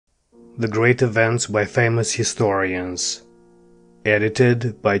The Great Events by Famous Historians.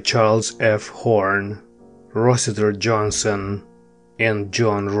 Edited by Charles F. Horn, Rossiter Johnson, and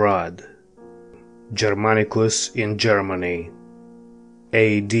John Rudd. Germanicus in Germany.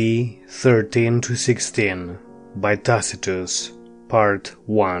 A.D. 13–16 by Tacitus. Part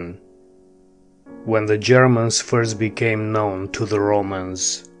 1. When the Germans first became known to the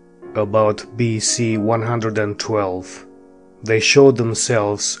Romans, about B.C. 112, they showed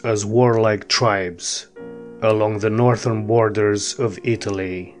themselves as warlike tribes along the northern borders of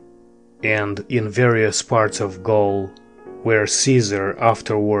Italy and in various parts of Gaul, where Caesar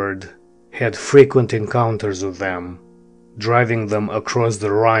afterward had frequent encounters with them, driving them across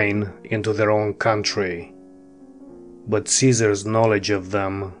the Rhine into their own country. But Caesar's knowledge of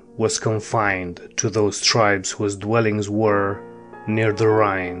them was confined to those tribes whose dwellings were near the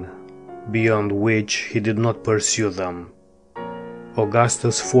Rhine, beyond which he did not pursue them.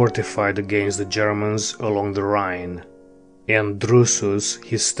 Augustus fortified against the Germans along the Rhine, and Drusus,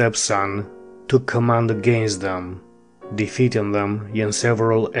 his stepson, took command against them, defeating them in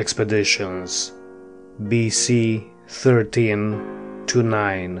several expeditions. B.C.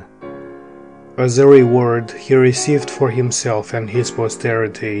 13–9. As a reward, he received for himself and his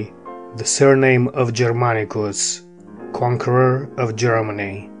posterity the surname of Germanicus, conqueror of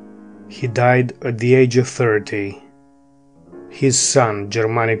Germany. He died at the age of 30. His son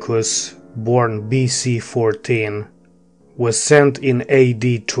Germanicus, born B.C. 14, was sent in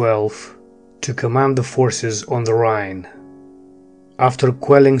A.D. 12 to command the forces on the Rhine. After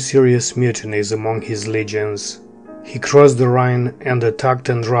quelling serious mutinies among his legions, he crossed the Rhine and attacked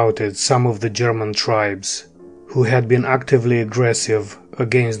and routed some of the German tribes who had been actively aggressive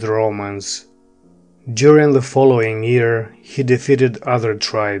against the Romans. During the following year, he defeated other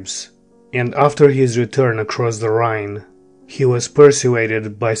tribes, and after his return across the Rhine, he was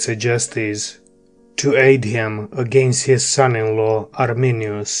persuaded by Segestes to aid him against his son-in-law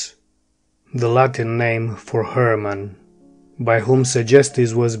Arminius, the Latin name for Herman, by whom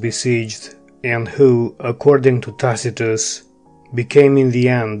Segestes was besieged and who, according to Tacitus, became in the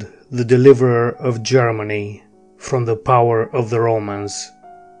end the deliverer of Germany from the power of the Romans.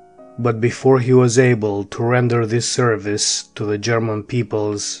 But before he was able to render this service to the German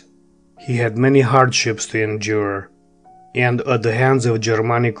peoples, he had many hardships to endure, and at the hands of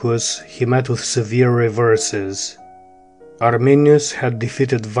Germanicus he met with severe reverses. Arminius had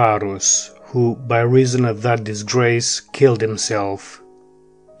defeated Varus, who, by reason of that disgrace, killed himself,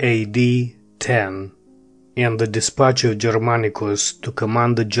 A.D. 10, and the dispatch of Germanicus to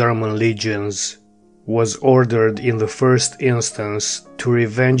command the German legions was ordered in the first instance to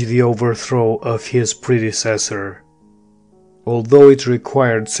revenge the overthrow of his predecessor. Although it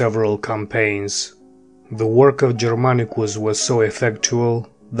required several campaigns, the work of Germanicus was so effectual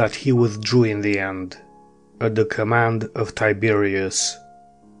that he withdrew in the end, at the command of Tiberius,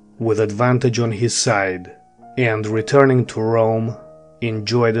 with advantage on his side, and returning to Rome,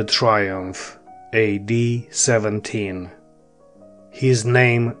 enjoyed a triumph, A.D. 17. His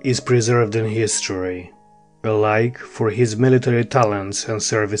name is preserved in history, alike for his military talents and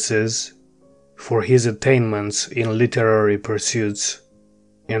services, for his attainments in literary pursuits,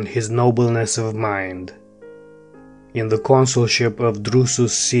 and his nobleness of mind. In the consulship of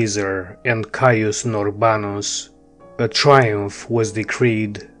Drusus Caesar and Caius Norbanus, a triumph was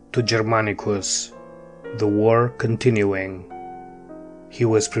decreed to Germanicus, the war continuing. He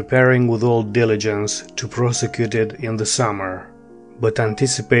was preparing with all diligence to prosecute it in the summer, but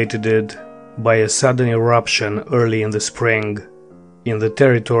anticipated it by a sudden eruption early in the spring in the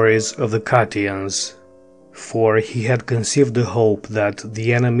territories of the Catians, for he had conceived the hope that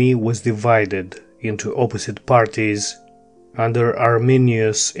the enemy was divided into opposite parties under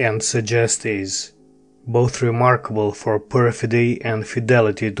Arminius and Segestes, both remarkable for perfidy and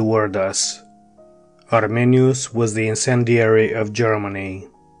fidelity toward us. Arminius was the incendiary of Germany,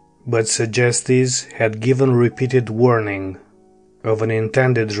 but Segestes had given repeated warning of an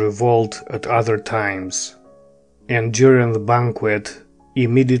intended revolt at other times, and during the banquet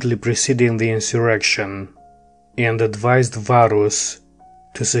immediately preceding the insurrection, and advised Varus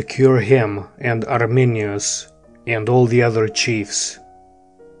to secure him and Arminius and all the other chiefs,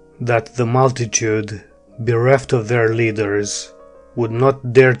 that the multitude, bereft of their leaders, would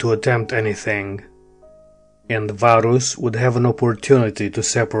not dare to attempt anything, and Varus would have an opportunity to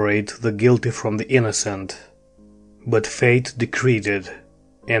separate the guilty from the innocent. But fate decreed it,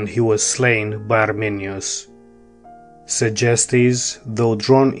 and he was slain by Arminius. Segestes, though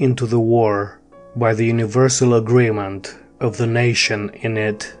drawn into the war by the universal agreement of the nation in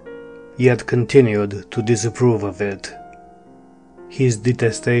it, yet continued to disapprove of it. his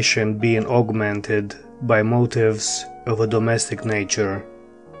detestation being augmented by motives of a domestic nature.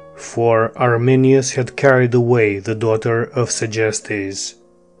 For Arminius had carried away the daughter of Segestes,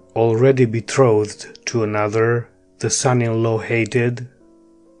 already betrothed to another, the son-in-law hated,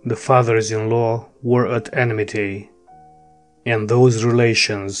 the fathers-in-law were at enmity, and those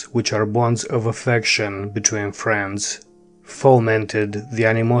relations which are bonds of affection between friends fomented the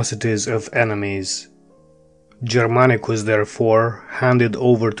animosities of enemies. Germanicus therefore handed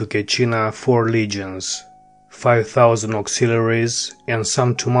over to Caecina 4 legions, 5,000 auxiliaries, and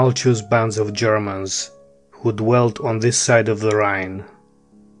some tumultuous bands of Germans who dwelt on this side of the Rhine.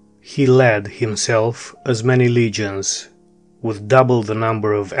 He led himself as many legions, with double the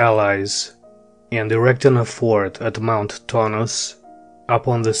number of allies, and erecting a fort at Mount Taunus,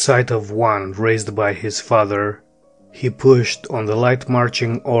 upon the site of one raised by his father, he pushed on the light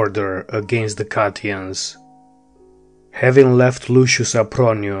marching order against the Catians. Having left Lucius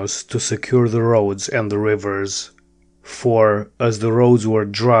Apronius to secure the roads and the rivers, for as the roads were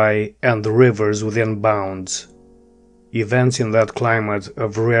dry and the rivers within bounds, events in that climate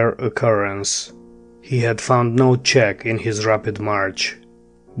of rare occurrence, he had found no check in his rapid march,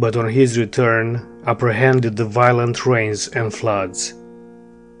 but on his return apprehended the violent rains and floods.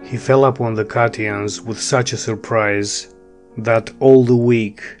 He fell upon the Catians with such a surprise that all the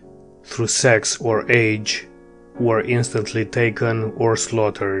weak, through sex or age, were instantly taken or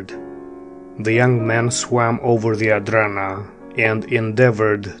slaughtered. The young men swam over the Adrana and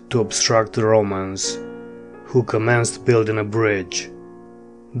endeavored to obstruct the Romans, who commenced building a bridge.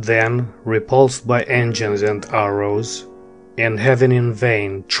 Then, repulsed by engines and arrows, and having in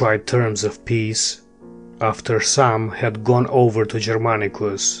vain tried terms of peace, after some had gone over to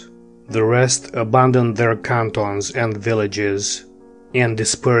Germanicus, the rest abandoned their cantons and villages, and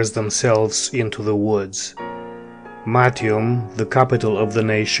dispersed themselves into the woods. Matium, the capital of the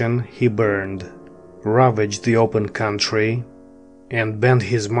nation, he burned, ravaged the open country, and bent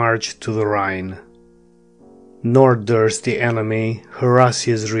his march to the Rhine. Nor durst the enemy harass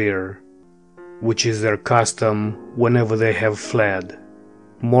his rear, which is their custom whenever they have fled,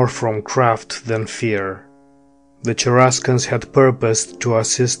 more from craft than fear. The Cherascans had purposed to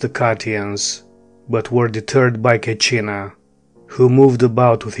assist the Catians, but were deterred by Caecina, who moved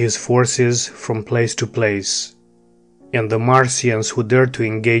about with his forces from place to place, and the Marsians who dared to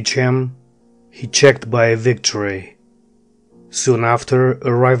engage him, he checked by a victory. Soon after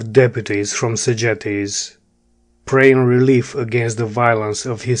arrived deputies from Segestes, praying relief against the violence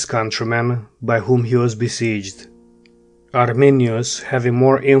of his countrymen by whom he was besieged. Arminius having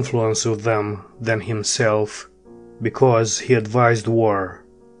more influence with them than himself, because he advised war.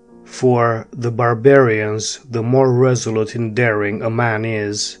 For the barbarians, the more resolute in daring a man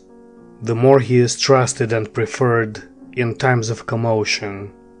is, the more he is trusted and preferred in times of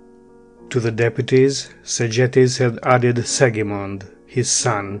commotion. To the deputies, Segestes had added Segimund, his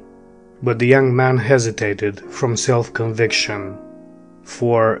son, but the young man hesitated from self-conviction,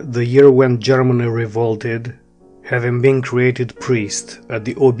 for the year when Germany revolted, having been created priest at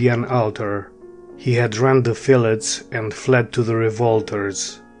the Obian altar, he had rent the fillets and fled to the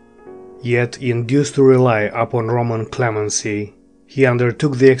revolters. Yet, induced to rely upon Roman clemency, he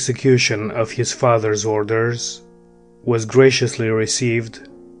undertook the execution of his father's orders, was graciously received,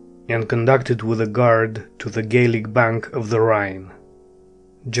 and conducted with a guard to the Gallic bank of the Rhine.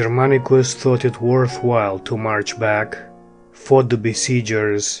 Germanicus thought it worthwhile to march back, fought the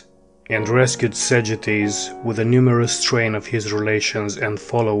besiegers, and rescued Segestes with a numerous train of his relations and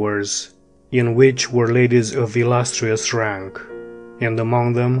followers, in which were ladies of illustrious rank, and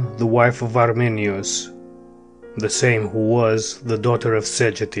among them the wife of Arminius, the same who was the daughter of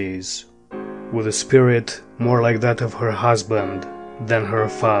Segestes, with a spirit more like that of her husband than her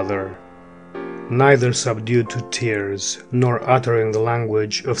father, neither subdued to tears nor uttering the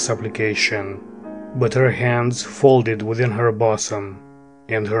language of supplication, but her hands folded within her bosom,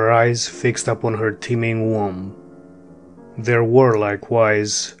 and her eyes fixed upon her teeming womb. There were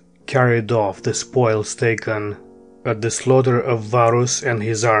likewise carried off the spoils taken at the slaughter of Varus and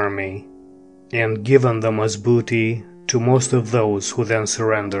his army, and given them as booty to most of those who then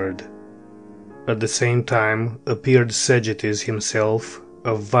surrendered. At the same time appeared Segestes himself,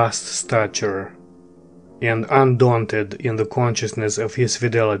 of vast stature, and undaunted in the consciousness of his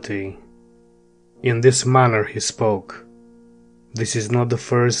fidelity. In this manner he spoke: "This is not the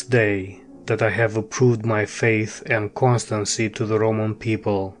first day that I have approved my faith and constancy to the Roman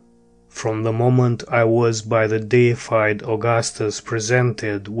people. From the moment I was by the deified Augustus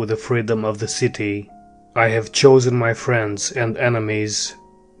presented with the freedom of the city, I have chosen my friends and enemies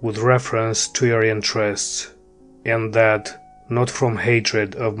with reference to your interests, and that, not from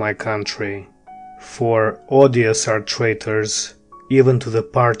hatred of my country, for odious are traitors even to the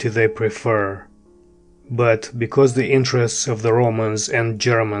party they prefer, but because the interests of the Romans and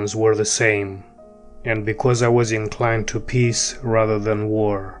Germans were the same, and because I was inclined to peace rather than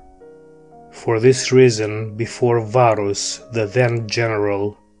war. For this reason, before Varus, the then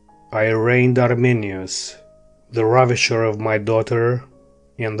general, I arraigned Arminius, the ravisher of my daughter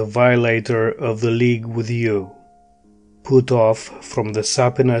and the violator of the league with you. Put off from the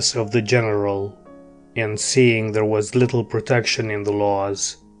suppiness of the general, and seeing there was little protection in the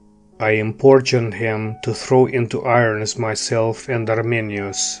laws, I importuned him to throw into irons myself and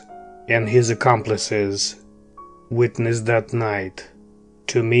Arminius, and his accomplices. Witness that night.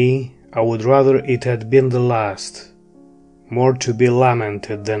 To me, I would rather it had been the last. More to be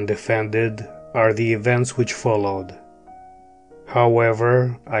lamented than defended are the events which followed.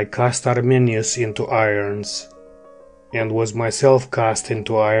 However, I cast Arminius into irons, and was myself cast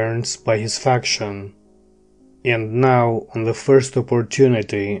into irons by his faction. And now, on the first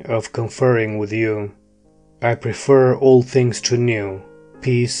opportunity of conferring with you, I prefer all things to new,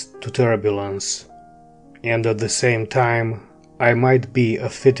 peace to turbulence, and at the same time I might be a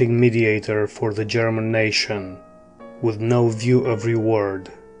fitting mediator for the German nation, with no view of reward,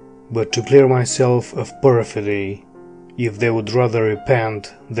 but to clear myself of perfidy, if they would rather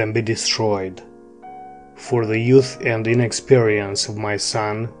repent than be destroyed. For the youth and inexperience of my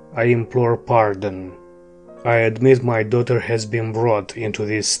son I implore pardon. I admit my daughter has been brought into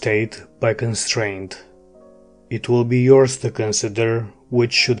this state by constraint. It will be yours to consider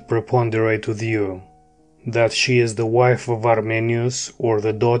which should preponderate with you, that she is the wife of Arminius or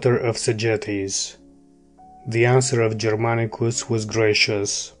the daughter of Segetes. The answer of Germanicus was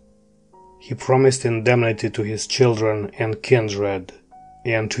gracious. He promised indemnity to his children and kindred,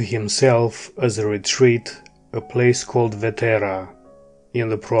 and to himself as a retreat a place called Vetera, in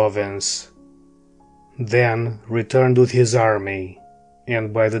the province. Then returned with his army,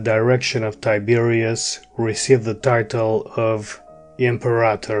 and by the direction of Tiberius received the title of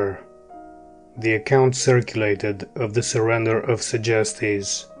Imperator. The account circulated of the surrender of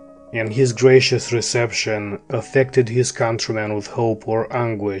Segestes, and his gracious reception affected his countrymen with hope or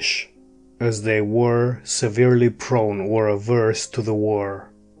anguish, as they were severely prone or averse to the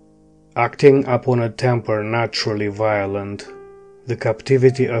war. Acting upon a temper naturally violent, the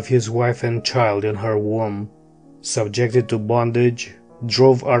captivity of his wife and child in her womb, subjected to bondage,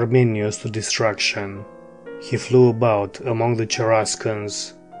 drove Arminius to destruction. He flew about among the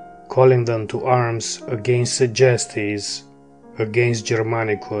Cherascans, calling them to arms against Segestes, against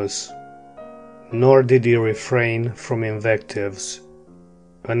Germanicus. Nor did he refrain from invectives.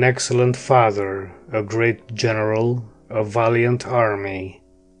 An excellent father, a great general, a valiant army,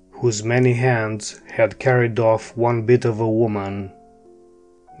 whose many hands had carried off one bit of a woman,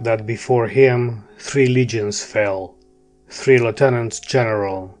 that before him 3 legions fell, 3 lieutenants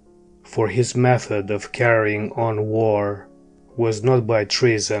general, for his method of carrying on war was not by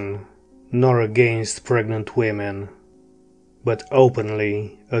treason, nor against pregnant women, but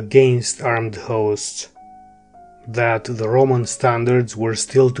openly against armed hosts, that the Roman standards were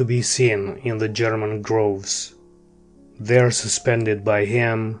still to be seen in the German groves, there suspended by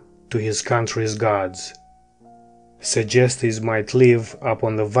him to his country's gods. Segestes might live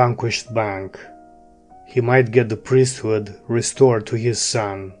upon the vanquished bank. He might get the priesthood restored to his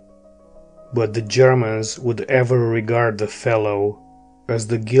son, but the Germans would ever regard the fellow as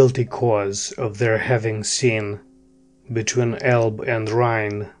the guilty cause of their having seen, between Elbe and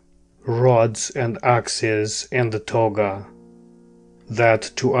Rhine, rods and axes and the toga,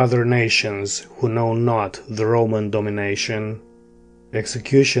 that to other nations who know not the Roman domination,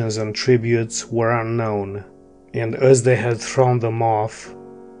 executions and tributes were unknown, and as they had thrown them off,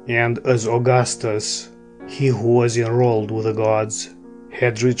 and as Augustus, he who was enrolled with the gods,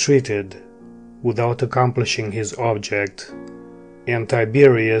 had retreated without accomplishing his object, and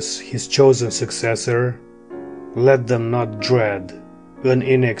Tiberius, his chosen successor, let them not dread an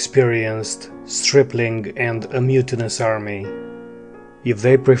inexperienced, stripling and a mutinous army. If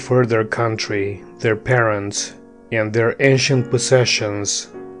they prefer their country, their parents, and their ancient possessions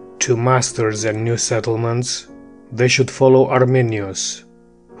to masters and new settlements, they should follow Arminius,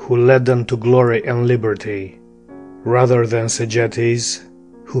 who led them to glory and liberty, rather than Segestes,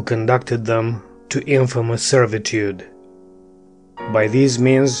 who conducted them to infamous servitude. By these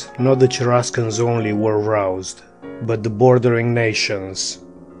means not the Cherascans only were roused, but the bordering nations,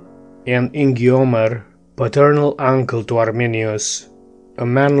 and Ingiomer, paternal uncle to Arminius, a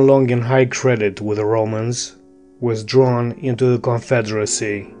man long in high credit with the Romans, was drawn into the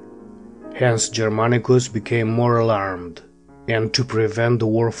confederacy. Hence Germanicus became more alarmed, and to prevent the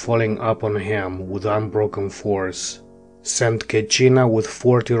war falling upon him with unbroken force, sent Caecina with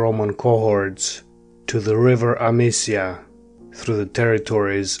 40 Roman cohorts to the river Amisia through the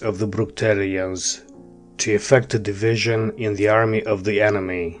territories of the Bructerians to effect a division in the army of the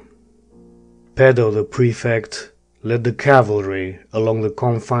enemy. Pedo the prefect led the cavalry along the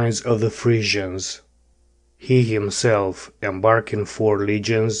confines of the Frisians. He himself, embarking 4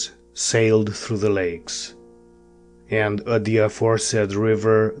 legions, sailed through the lakes. And at the aforesaid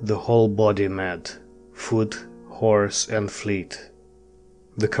river the whole body met, foot, horse, and fleet.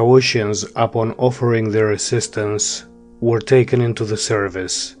 The Cautians, upon offering their assistance, were taken into the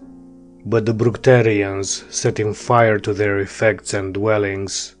service, but the Bructerians, setting fire to their effects and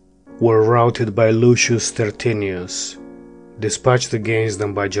dwellings, were routed by Lucius Tertinius, dispatched against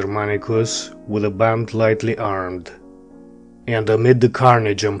them by Germanicus with a band lightly armed. And amid the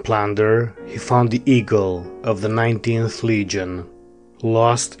carnage and plunder he found the eagle of the 19th Legion,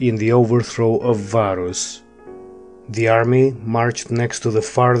 lost in the overthrow of Varus. The army marched next to the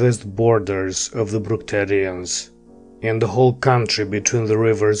farthest borders of the Bructerians, and the whole country between the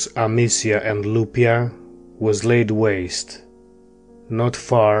rivers Amisia and Lupia was laid waste. Not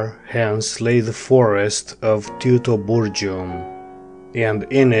far hence lay the forest of Teutoburgium, and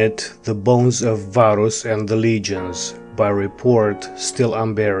in it the bones of Varus and the legions, by report still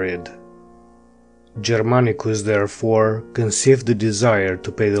unburied. Germanicus therefore conceived the desire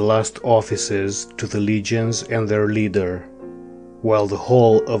to pay the last offices to the legions and their leader, while the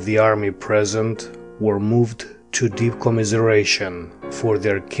whole of the army present were moved to deep commiseration for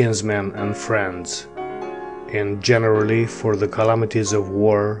their kinsmen and friends, and generally for the calamities of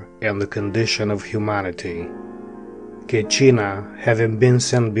war and the condition of humanity. Caecina, having been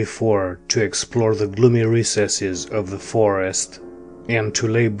sent before to explore the gloomy recesses of the forest, and to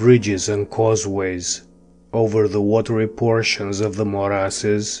lay bridges and causeways over the watery portions of the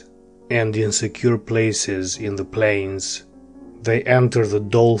morasses and insecure places in the plains, they enter the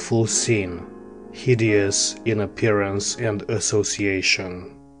doleful scene, hideous in appearance and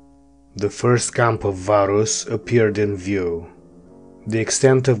association. The first camp of Varus appeared in view. The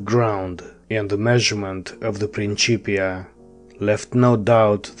extent of ground and the measurement of the Principia left no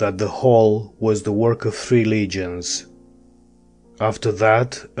doubt that the whole was the work of 3 legions. After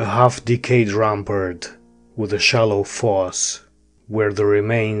that, a half-decayed rampart with a shallow fosse, where the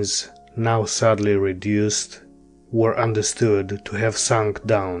remains, now sadly reduced, were understood to have sunk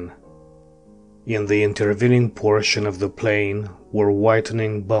down. In the intervening portion of the plain were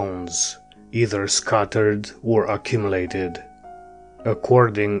whitening bones, either scattered or accumulated,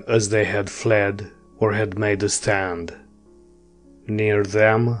 according as they had fled or had made a stand. Near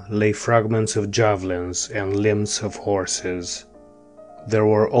them lay fragments of javelins and limbs of horses. There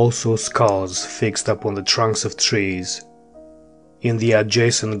were also skulls fixed upon the trunks of trees. In the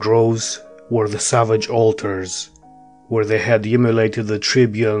adjacent groves were the savage altars, where they had immolated the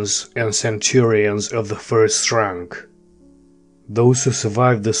tribunes and centurions of the first rank. Those who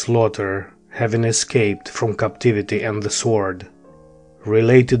survived the slaughter, having escaped from captivity and the sword,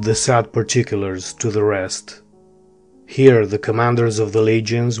 related the sad particulars to the rest. Here the commanders of the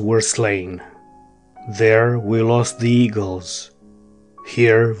legions were slain. There we lost the eagles.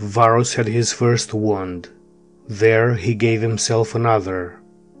 Here Varus had his first wound. There he gave himself another,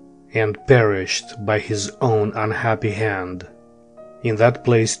 and perished by his own unhappy hand. In that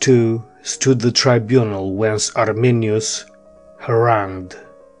place too stood the tribunal whence Arminius harangued.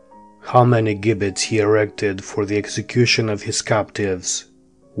 How many gibbets he erected for the execution of his captives,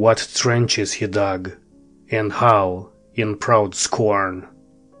 what trenches he dug, and how, in proud scorn,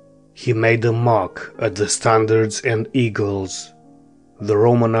 he made a mock at the standards and eagles. The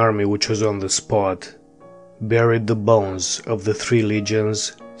Roman army which was on the spot buried the bones of the 3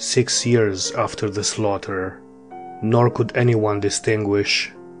 legions 6 years after the slaughter, nor could anyone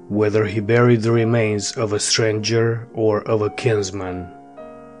distinguish whether he buried the remains of a stranger or of a kinsman,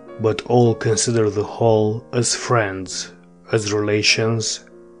 but all consider the whole as friends, as relations,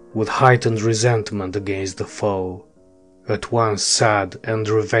 with heightened resentment against the foe, at once sad and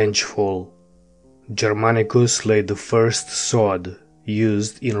revengeful. Germanicus laid the first sod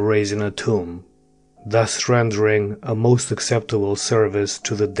used in raising a tomb, thus rendering a most acceptable service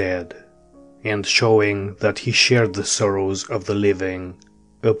to the dead, and showing that he shared the sorrows of the living,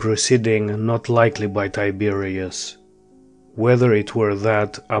 a proceeding not likely by Tiberius. Whether it were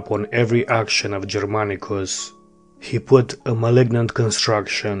that upon every action of Germanicus he put a malignant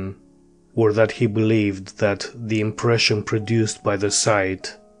construction, or that he believed that the impression produced by the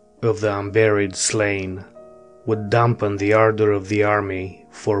sight of the unburied slain would dampen the ardor of the army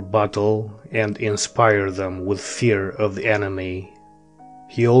for battle and inspire them with fear of the enemy.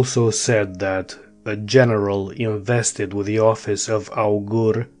 He also said that a general invested with the office of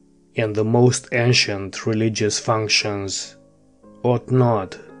augur and the most ancient religious functions ought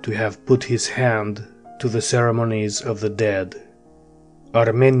not to have put his hand to the ceremonies of the dead.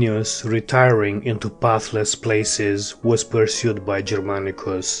 Arminius, retiring into pathless places, was pursued by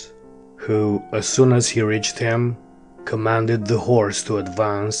Germanicus, who, as soon as he reached him, commanded the horse to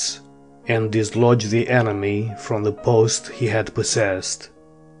advance and dislodge the enemy from the post he had possessed.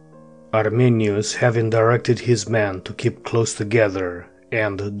 Arminius, having directed his men to keep close together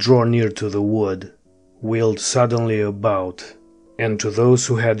and draw near to the wood, wheeled suddenly about, and to those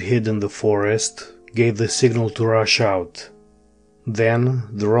who had hid in the forest gave the signal to rush out. Then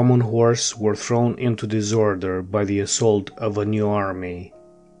the Roman horse were thrown into disorder by the assault of a new army,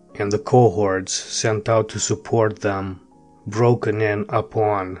 and the cohorts sent out to support them, broken in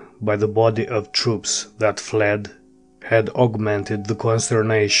upon by the body of troops that fled, had augmented the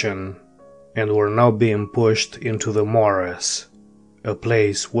consternation, and were now being pushed into the morass, a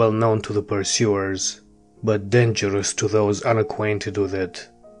place well known to the pursuers, but dangerous to those unacquainted with it.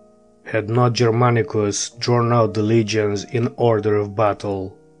 Had not Germanicus drawn out the legions in order of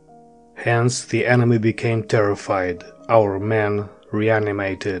battle. Hence the enemy became terrified, our men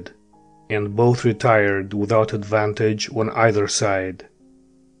reanimated, and both retired without advantage on either side.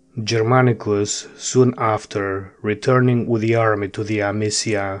 Germanicus, soon after, returning with the army to the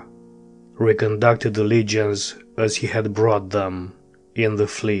Amicia, reconducted the legions as he had brought them, in the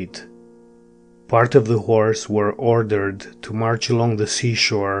fleet. Part of the horse were ordered to march along the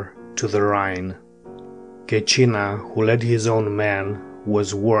seashore to the Rhine. Caecina, who led his own men,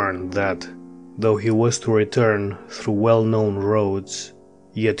 was warned that, though he was to return through well-known roads,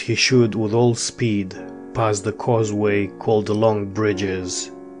 yet he should with all speed pass the causeway called the Long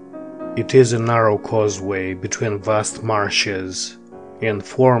Bridges. It is a narrow causeway between vast marshes, and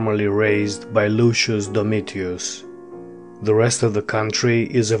formerly raised by Lucius Domitius. The rest of the country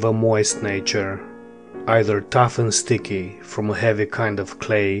is of a moist nature, either tough and sticky from a heavy kind of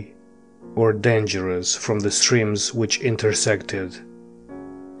clay, or dangerous from the streams which intersect it.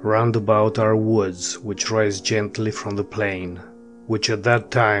 Round about are woods which rise gently from the plain, which at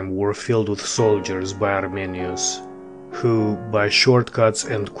that time were filled with soldiers by Arminius, who, by shortcuts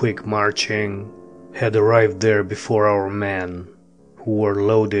and quick marching, had arrived there before our men, who were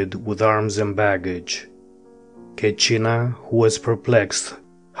loaded with arms and baggage. Caecina, who was perplexed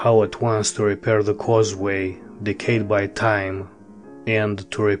how at once to repair the causeway decayed by time, and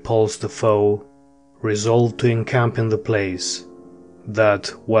to repulse the foe, resolved to encamp in the place, that,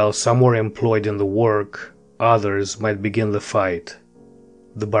 while some were employed in the work, others might begin the fight.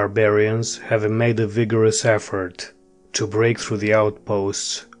 The barbarians, having made a vigorous effort to break through the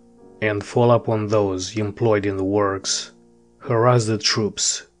outposts and fall upon those employed in the works, harass the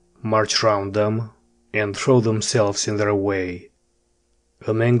troops, march round them, and throw themselves in their way.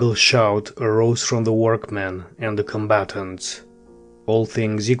 A mingled shout arose from the workmen and the combatants, all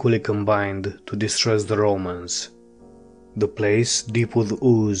things equally combined to distress the Romans. The place deep with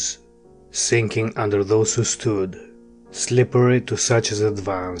ooze, sinking under those who stood, slippery to such as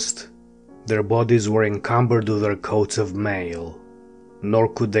advanced. Their bodies were encumbered with their coats of mail, nor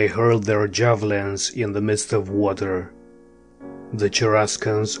could they hurl their javelins in the midst of water. The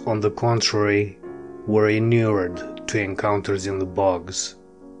Cheruscans, on the contrary, were inured to encounters in the bogs,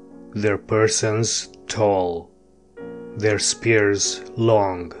 their persons tall, their spears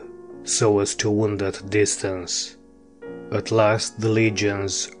long, so as to wound at distance. At last the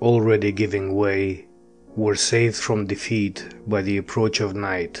legions, already giving way, were saved from defeat by the approach of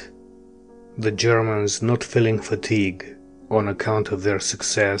night. The Germans, not feeling fatigue on account of their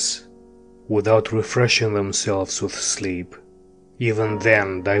success, without refreshing themselves with sleep, even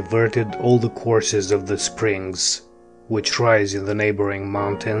then diverted all the courses of the springs which rise in the neighboring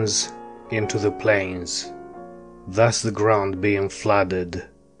mountains into the plains, thus the ground being flooded,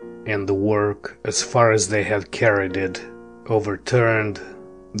 and the work, as far as they had carried it, overturned,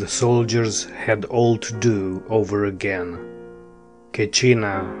 the soldiers had all to do over again.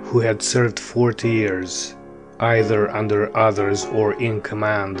 Caecina, who had served 40 years, either under others or in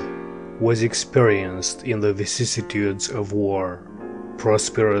command, was experienced in the vicissitudes of war,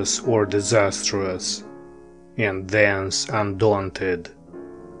 prosperous or disastrous, and thence undaunted.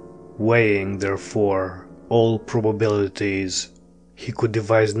 Weighing, therefore, all probabilities, he could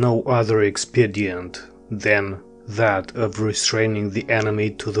devise no other expedient than that of restraining the enemy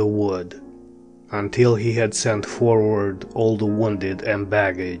to the wood, until he had sent forward all the wounded and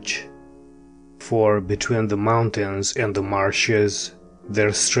baggage. for between the mountains and the marshes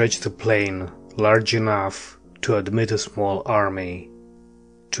there stretched a plain large enough to admit a small army.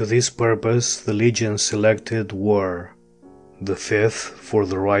 To this purpose the legions selected were the 5th for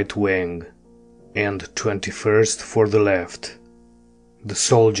the right wing and 21st for the left, the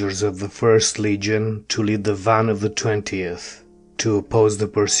soldiers of the 1st Legion to lead the van of the 20th to oppose the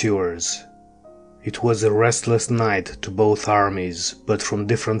pursuers. It was a restless night to both armies, but from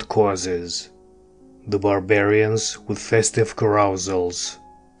different causes. The barbarians, with festive carousals,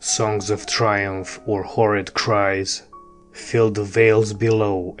 songs of triumph or horrid cries, filled the vales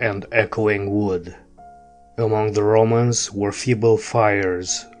below and echoing wood. Among the Romans were feeble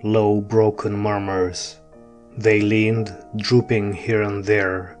fires, low broken murmurs. They leaned, drooping here and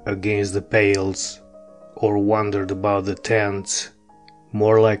there, against the pales, or wandered about the tents,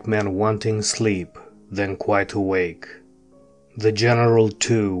 more like men wanting sleep than quite awake. The general,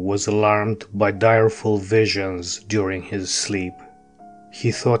 too, was alarmed by direful visions during his sleep.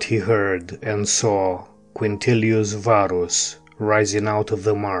 He thought he heard and saw Quintilius Varus rising out of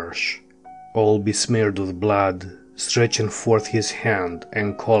the marsh, all besmeared with blood, stretching forth his hand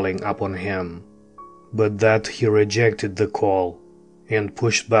and calling upon him. But that he rejected the call, and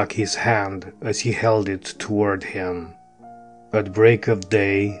pushed back his hand as he held it toward him. At break of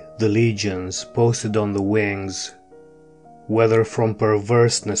day, the legions posted on the wings, whether from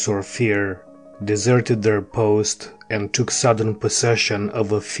perverseness or fear, deserted their post and took sudden possession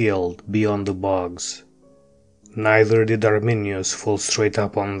of a field beyond the bogs. Neither did Arminius fall straight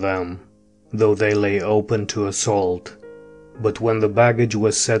upon them, though they lay open to assault. But when the baggage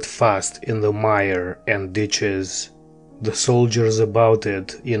was set fast in the mire and ditches, the soldiers about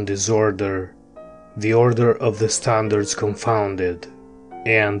it in disorder, the order of the standards confounded,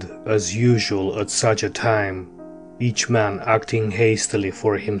 and, as usual at such a time, each man acting hastily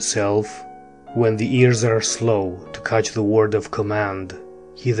for himself, when the ears are slow to catch the word of command,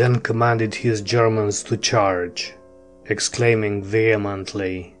 he then commanded his Germans to charge, exclaiming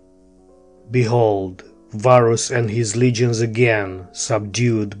vehemently, "Behold, Varus and his legions again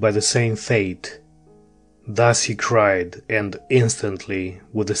subdued by the same fate." Thus he cried, and instantly,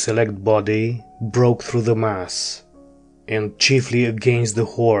 with a select body, broke through the mass, and chiefly against the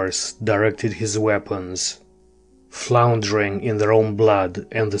horse directed his weapons. Floundering in their own blood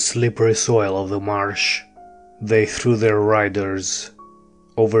and the slippery soil of the marsh, they threw their riders,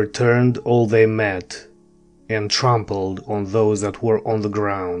 overturned all they met, and trampled on those that were on the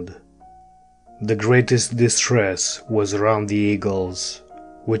ground. The greatest distress was around the eagles,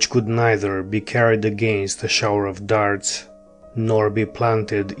 which could neither be carried against a shower of darts, nor be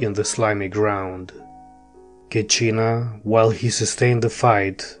planted in the slimy ground. Caecina, while he sustained the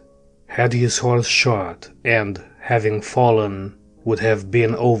fight, had his horse shot, and, having fallen, would have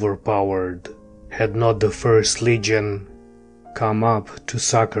been overpowered, had not the 1st Legion come up to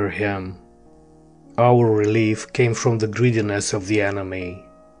succor him. Our relief came from the greediness of the enemy,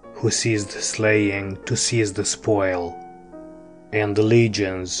 who ceased slaying to seize the spoil, and the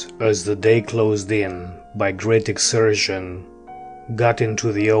legions, as the day closed in, by great exertion, got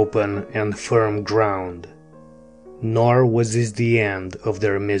into the open and firm ground. Nor was this the end of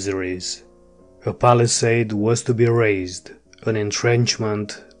their miseries. A palisade was to be raised, an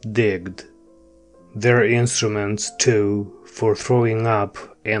entrenchment digged. Their instruments, too, for throwing up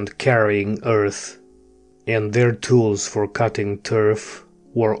and carrying earth, and their tools for cutting turf,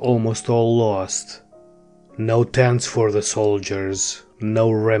 were almost all lost. No tents for the soldiers, no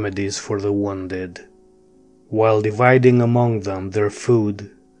remedies for the wounded. While dividing among them their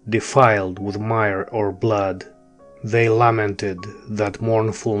food, defiled with mire or blood, they lamented that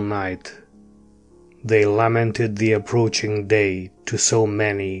mournful night. They lamented the approaching day to so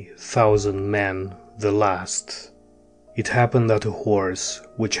many thousand men, the last. It happened that a horse,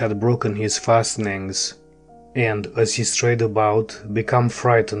 which had broken his fastenings, and, as he strayed about, become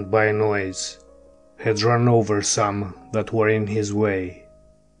frightened by a noise, had run over some that were in his way.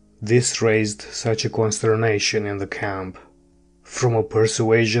 This raised such a consternation in the camp, from a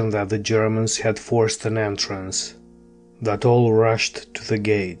persuasion that the Germans had forced an entrance, that all rushed to the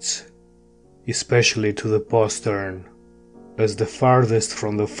gates, especially to the postern, as the farthest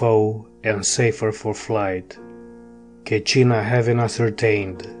from the foe and safer for flight. Caecina, having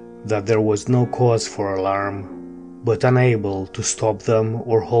ascertained that there was no cause for alarm, but unable to stop them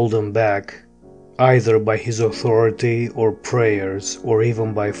or hold them back, either by his authority or prayers or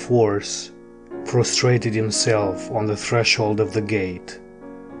even by force, prostrated himself on the threshold of the gate,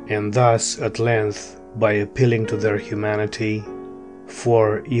 and thus at length, by appealing to their humanity,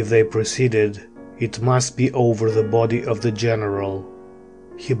 for if they proceeded, it must be over the body of the general,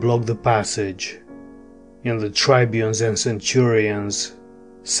 he blocked the passage, and the tribunes and centurions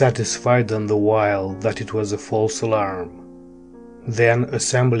satisfied them the while that it was a false alarm. Then,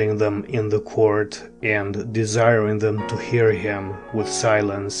 assembling them in the court and desiring them to hear him with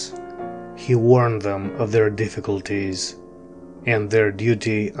silence, he warned them of their difficulties and their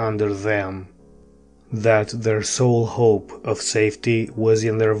duty under them, that their sole hope of safety was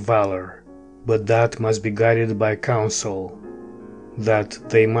in their valor, but that must be guided by counsel, that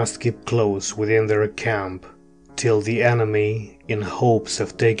they must keep close within their camp till the enemy, in hopes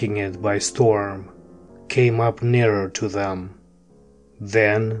of taking it by storm, came up nearer to them.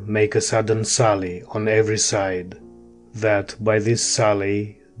 Then make a sudden sally on every side, that by this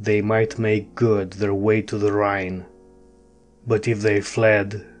sally they might make good their way to the Rhine. But if they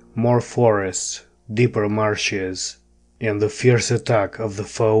fled, more forests, deeper marshes, and the fierce attack of the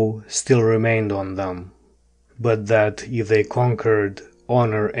foe still remained on them, but that if they conquered,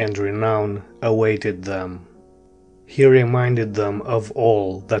 honor and renown awaited them. He reminded them of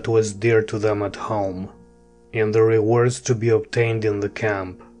all that was dear to them at home, and the rewards to be obtained in the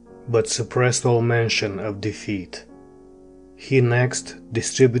camp, but suppressed all mention of defeat. He next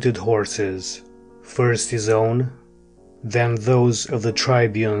distributed horses, first his own, then those of the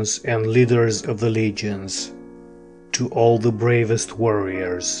tribunes and leaders of the legions, to all the bravest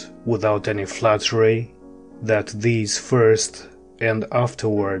warriors, without any flattery, that these first, and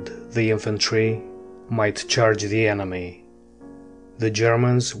afterward the infantry, might charge the enemy. The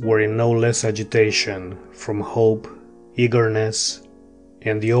Germans were in no less agitation from hope, eagerness,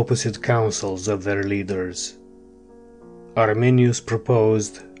 and the opposite counsels of their leaders. Arminius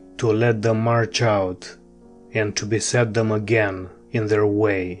proposed to let them march out and to beset them again in their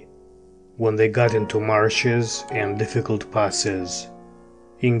way when they got into marshes and difficult passes.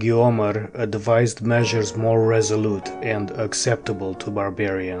 Ingiomer advised measures more resolute and acceptable to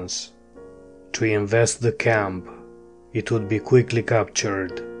barbarians. To invest the camp, it would be quickly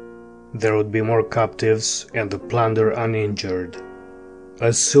captured. There would be more captives and the plunder uninjured.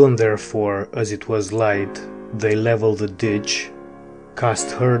 As soon, therefore, as it was light, they leveled the ditch,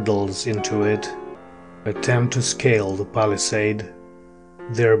 cast hurdles into it, attempt to scale the palisade,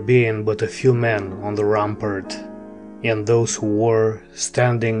 there being but a few men on the rampart, and those who were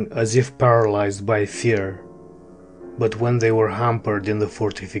standing as if paralyzed by fear. But when they were hampered in the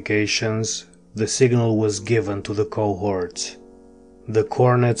fortifications, the signal was given to the cohorts. The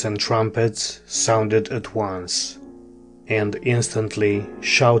cornets and trumpets sounded at once, and instantly,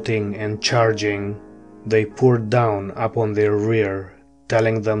 shouting and charging, they poured down upon their rear,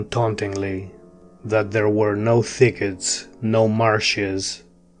 telling them tauntingly that there were no thickets, no marshes,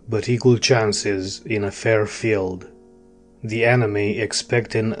 but equal chances in a fair field. The enemy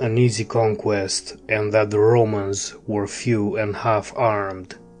expecting an easy conquest, and that the Romans were few and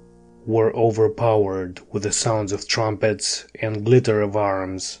half-armed, were overpowered with the sounds of trumpets and glitter of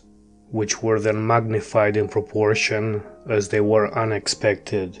arms, which were then magnified in proportion as they were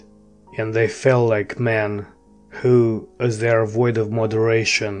unexpected, and they fell like men who, as they are void of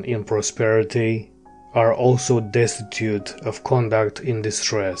moderation in prosperity, are also destitute of conduct in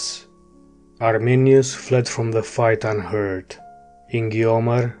distress. Arminius fled from the fight unhurt,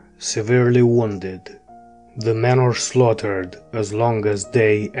 Ingiomer severely wounded. The men were slaughtered as long as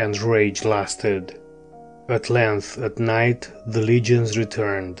day and rage lasted. At length, at night, the legions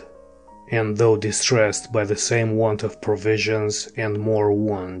returned, and though distressed by the same want of provisions and more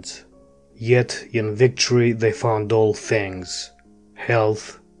wounds, yet in victory they found all things,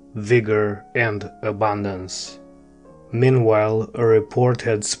 health, vigor, and abundance. Meanwhile, a report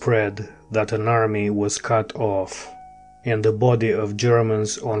had spread that an army was cut off, and a body of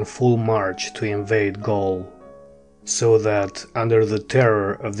Germans on full march to invade Gaul, so that, under the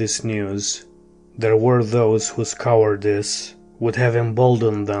terror of this news, there were those whose cowardice would have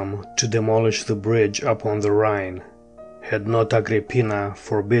emboldened them to demolish the bridge upon the Rhine, had not Agrippina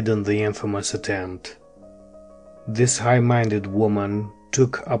forbidden the infamous attempt. This high-minded woman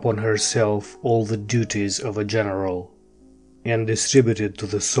took upon herself all the duties of a general, and distributed to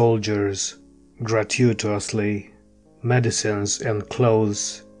the soldiers, gratuitously, medicines and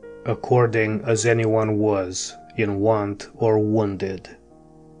clothes, according as anyone was in want or wounded.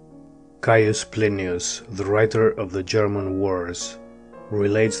 Caius Plinius, the writer of the German wars,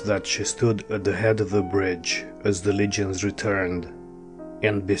 relates that she stood at the head of the bridge as the legions returned,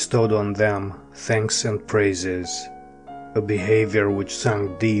 and bestowed on them thanks and praises, a behavior which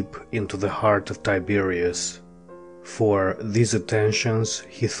sank deep into the heart of Tiberius, for these attentions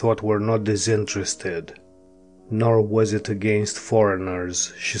he thought were not disinterested, nor was it against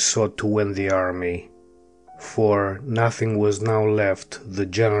foreigners she sought to win the army, for nothing was now left the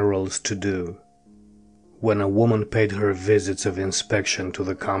generals to do. When a woman paid her visits of inspection to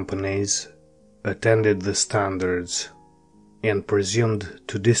the companies, attended the standards, and presumed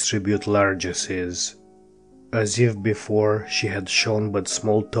to distribute largesses, as if before she had shown but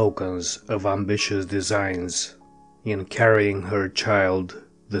small tokens of ambitious designs in carrying her child,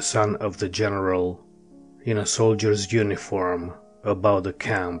 the son of the general, in a soldier's uniform about the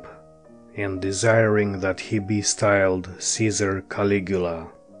camp, and desiring that he be styled Caesar Caligula.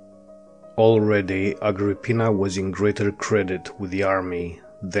 Already Agrippina was in greater credit with the army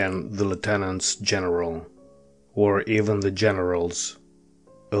than the lieutenants general, or even the generals.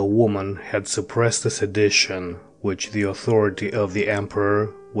 A woman had suppressed a sedition which the authority of the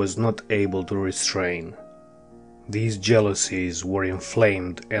emperor was not able to restrain. These jealousies were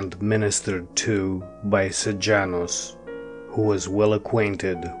inflamed and ministered to by Sejanus, who was well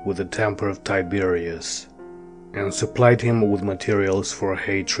acquainted with the temper of Tiberius, and supplied him with materials for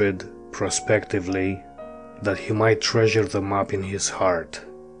hatred prospectively, that he might treasure them up in his heart,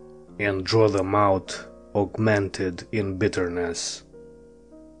 and draw them out augmented in bitterness.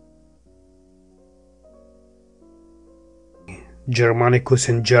 Germanicus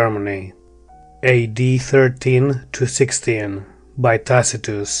in Germany, A.D. 13 to 16, by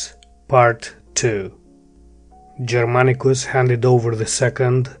Tacitus, Part 2. Germanicus handed over the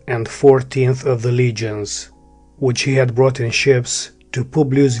 2nd and 14th of the legions, which he had brought in ships, to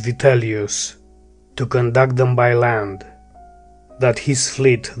Publius Vitellius, to conduct them by land, that his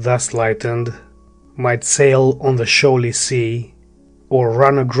fleet, thus lightened, might sail on the shoaly sea, or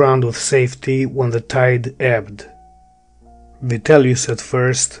run aground with safety when the tide ebbed. Vitellius at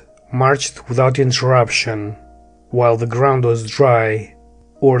first marched without interruption, while the ground was dry,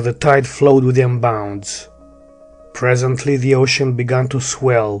 or the tide flowed within bounds. Presently the ocean began to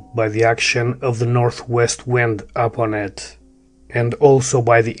swell by the action of the northwest wind upon it, and also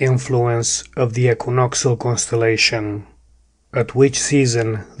by the influence of the equinoctial constellation, at which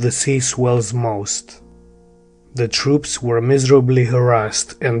season the sea swells most. The troops were miserably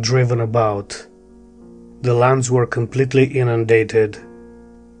harassed and driven about. The lands were completely inundated.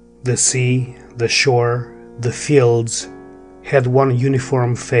 The sea, the shore, the fields had one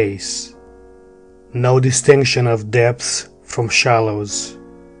uniform face. No distinction of depths from shallows,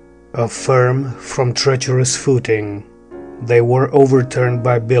 of firm from treacherous footing. They were overturned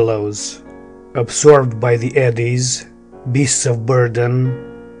by billows, absorbed by the eddies, beasts of burden,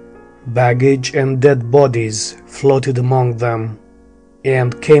 baggage and dead bodies floated among them,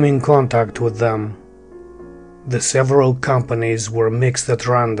 and came in contact with them. The several companies were mixed at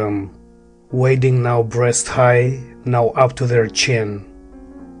random, wading now breast high, now up to their chin.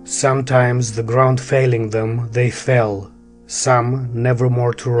 Sometimes, the ground failing them, they fell, some never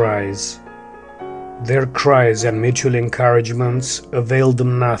more to rise. Their cries and mutual encouragements availed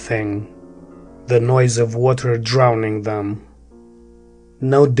them nothing, the noise of water drowning them.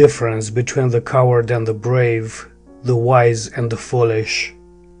 No difference between the coward and the brave, the wise and the foolish.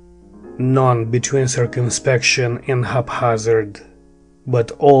 None between circumspection and haphazard,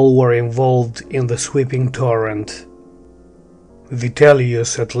 but all were involved in the sweeping torrent.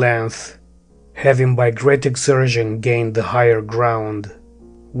 Vitellius at length, having by great exertion gained the higher ground,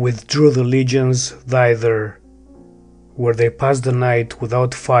 withdrew the legions thither, where they passed the night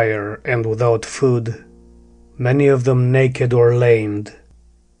without fire and without food, many of them naked or lamed,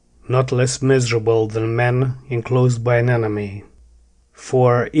 not less miserable than men enclosed by an enemy,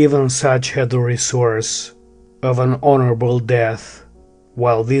 for even such had the resource of an honorable death,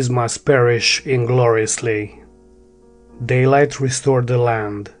 while these must perish ingloriously. Daylight restored the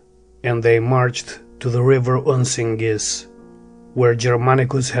land, and they marched to the river Unsingis, where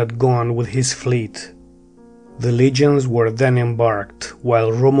Germanicus had gone with his fleet. The legions were then embarked,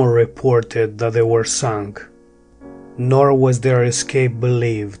 while rumor reported that they were sunk. Nor was their escape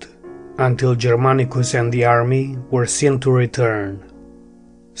believed, until Germanicus and the army were seen to return.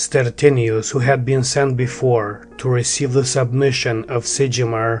 Stertinius, who had been sent before to receive the submission of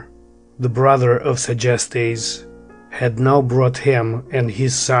Sigimar, the brother of Segestes, had now brought him and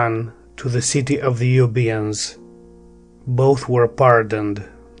his son to the city of the Euboeans. Both were pardoned,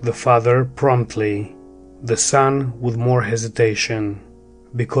 the father promptly, the son with more hesitation,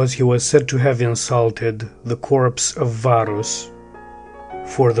 because he was said to have insulted the corpse of Varus.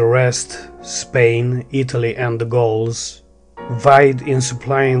 For the rest, Spain, Italy and the Gauls vied in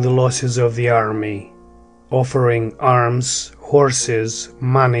supplying the losses of the army, offering arms, horses,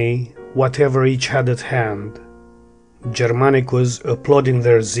 money, whatever each had at hand. Germanicus, applauding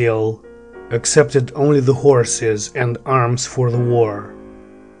their zeal, accepted only the horses and arms for the war.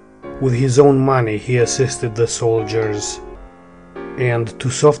 With his own money he assisted the soldiers, and to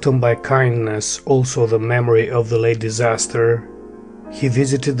soften by kindness also the memory of the late disaster, he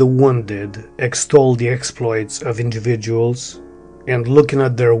visited the wounded, extolled the exploits of individuals, and looking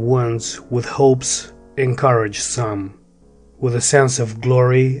at their wounds with hopes, encouraged some, with a sense of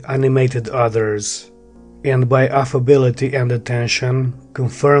glory animated others, and by affability and attention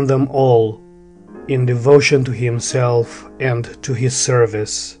confirmed them all in devotion to himself and to his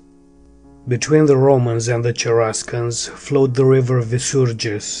service. Between the Romans and the Cheruscans flowed the river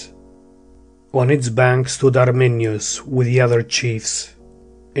Visurgis. On its bank stood Arminius with the other chiefs,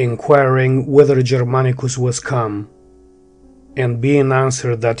 inquiring whether Germanicus was come, and being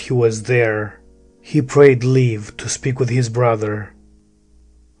answered that he was there, he prayed leave to speak with his brother.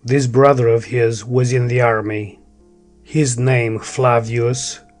 This brother of his was in the army. His name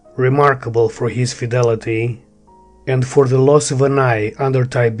Flavius, remarkable for his fidelity, and for the loss of an eye under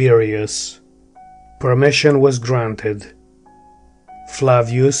Tiberius. Permission was granted.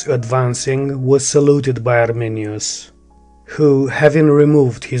 Flavius, advancing, was saluted by Arminius, who, having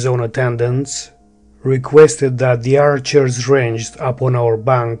removed his own attendants, requested that the archers ranged upon our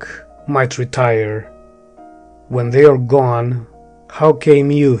bank might retire. When they are gone, how came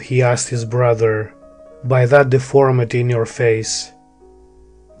you, he asked his brother, by that deformity in your face?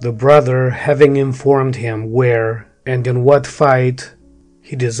 The brother, having informed him where and in what fight,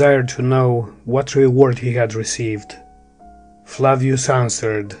 he desired to know what reward he had received. Flavius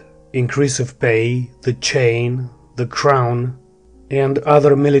answered, increase of pay, the chain, the crown, and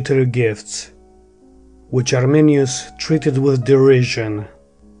other military gifts, which Arminius treated with derision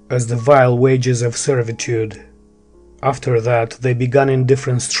as the vile wages of servitude. After that they began in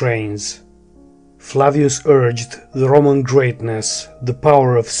different strains. Flavius urged the Roman greatness, the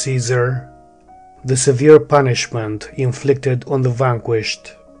power of Caesar, the severe punishment inflicted on the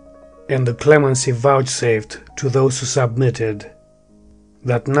vanquished, and the clemency vouchsafed to those who submitted,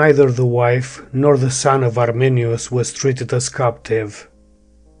 that neither the wife nor the son of Arminius was treated as captive.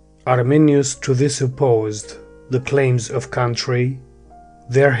 Arminius to this opposed the claims of country,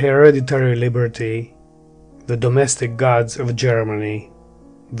 their hereditary liberty, the domestic gods of Germany,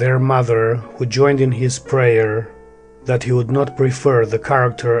 their mother, who joined in his prayer that he would not prefer the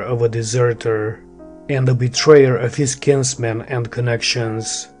character of a deserter and a betrayer of his kinsmen and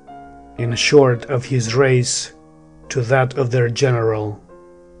connections, in short of his race, to that of their general.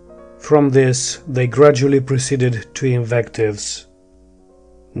 From this they gradually proceeded to invectives,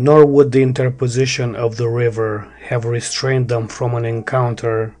 nor would the interposition of the river have restrained them from an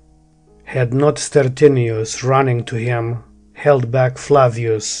encounter, had not Stertinius, running to him, held back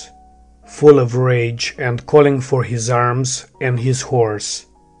Flavius, full of rage and calling for his arms and his horse.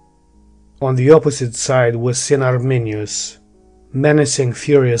 On the opposite side was seen Arminius, menacing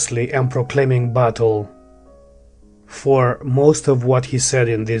furiously and proclaiming battle. For most of what he said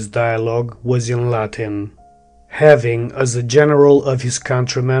in this dialogue was in Latin, having, as a general of his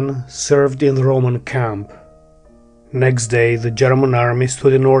countrymen, served in the Roman camp. Next day the German army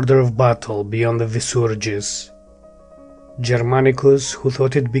stood in order of battle beyond the Visurgis. Germanicus, who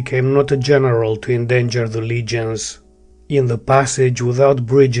thought it became not a general to endanger the legions, in the passage without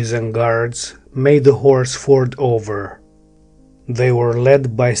bridges and guards, made the horse ford over. They were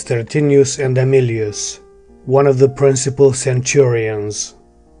led by Stertinius and Aemilius, one of the principal centurions,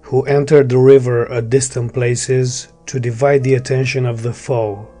 who entered the river at distant places to divide the attention of the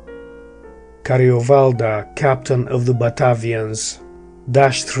foe. Cariovalda, captain of the Batavians,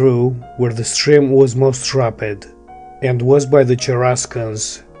 dashed through where the stream was most rapid, and was by the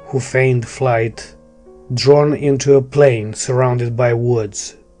Cheruscans, who feigned flight, drawn into a plain surrounded by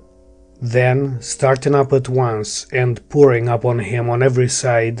woods. Then, starting up at once and pouring upon him on every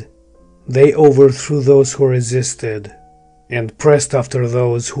side, they overthrew those who resisted, and pressed after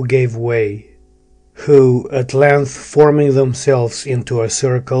those who gave way, who, at length forming themselves into a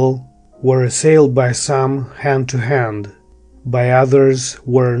circle, were assailed by some hand to hand, by others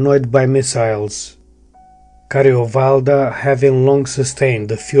were annoyed by missiles. Cariovalda, having long sustained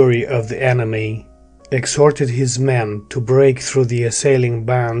the fury of the enemy, exhorted his men to break through the assailing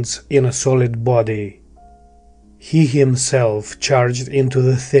bands in a solid body. He himself charged into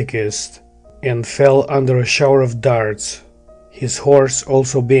the thickest, and fell under a shower of darts, his horse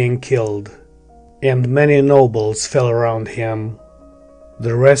also being killed, and many nobles fell around him.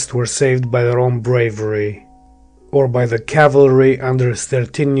 The rest were saved by their own bravery, or by the cavalry under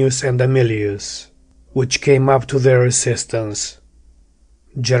Stertinius and Aemilius, which came up to their assistance.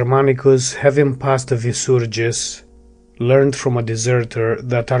 Germanicus, having passed the Visurgis, learned from a deserter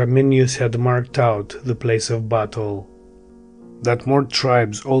that Arminius had marked out the place of battle. that more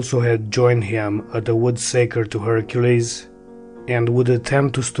tribes also had joined him at a wood sacred to Hercules, and would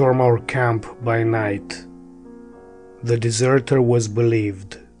attempt to storm our camp by night. The deserter was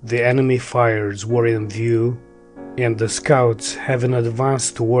believed, the enemy fires were in view, and the scouts, having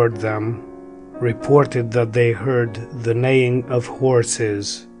advanced toward them, reported that they heard the neighing of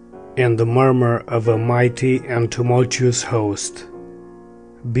horses and the murmur of a mighty and tumultuous host.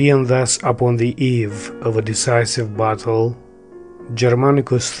 Being thus upon the eve of a decisive battle,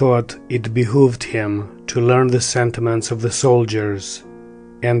 Germanicus thought it behooved him to learn the sentiments of the soldiers,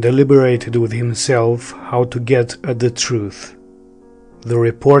 and deliberated with himself how to get at the truth. The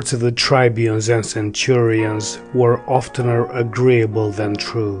reports of the tribunes and centurions were oftener agreeable than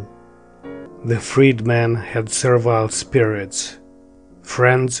true. The freedmen had servile spirits.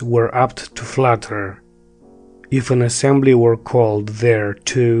 Friends were apt to flatter. If an assembly were called there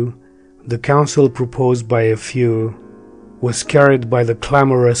too, the counsel proposed by a few was carried by the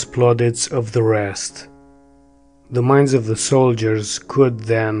clamorous plaudits of the rest. The minds of the soldiers could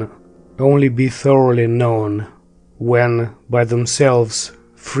then only be thoroughly known when, by themselves,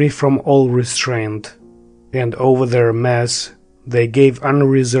 free from all restraint, and over their mass, they gave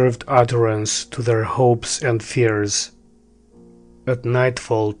unreserved utterance to their hopes and fears. At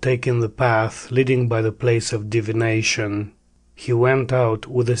nightfall, taking the path leading by the place of divination, he went out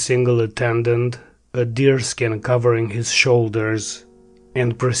with a single attendant, a deerskin covering his shoulders,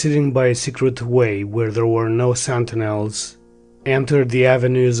 and proceeding by a secret way where there were no sentinels, entered the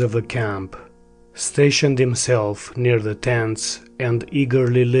avenues of the camp, stationed himself near the tents, and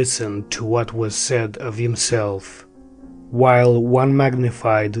eagerly listened to what was said of himself, while one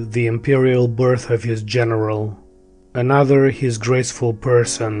magnified the imperial birth of his general, another his graceful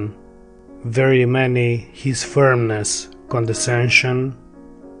person, very many his firmness, condescension,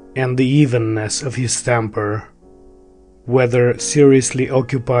 and the evenness of his temper, whether seriously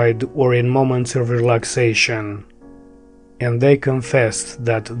occupied or in moments of relaxation, and they confessed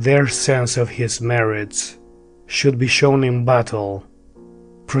that their sense of his merits should be shown in battle,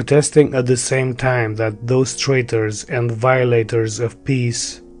 protesting at the same time that those traitors and violators of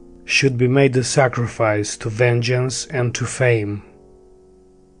peace should be made a sacrifice to vengeance and to fame.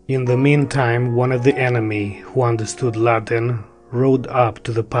 In the meantime, one of the enemy, who understood Latin, rode up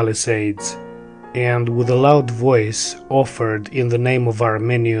to the palisades, and with a loud voice offered in the name of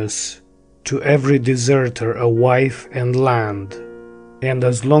Arminius to every deserter a wife and land, and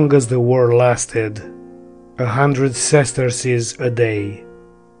as long as the war lasted, 100 sesterces a day.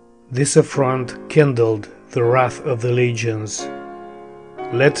 This affront kindled the wrath of the legions.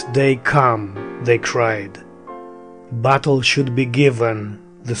 "Let day come," they cried. "Battle should be given.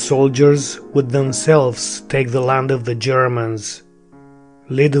 The soldiers would themselves take the land of the Germans,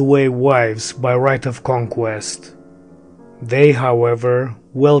 lead away wives by right of conquest." They, however,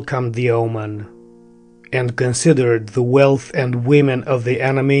 welcomed the omen, and considered the wealth and women of the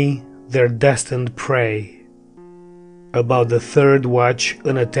enemy their destined prey. About the third watch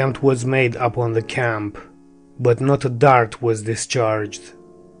an attempt was made upon the camp, but not a dart was discharged,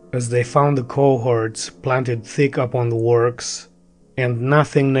 as they found the cohorts planted thick upon the works, and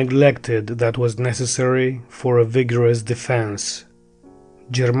nothing neglected that was necessary for a vigorous defense.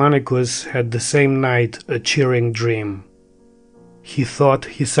 Germanicus had the same night a cheering dream. He thought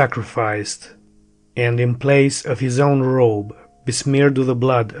he sacrificed, and in place of his own robe, besmeared with the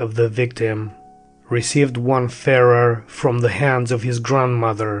blood of the victim, received one fairer from the hands of his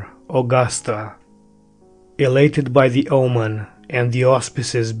grandmother, Augusta. Elated by the omen and the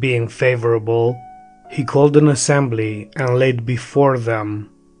auspices being favorable, he called an assembly and laid before them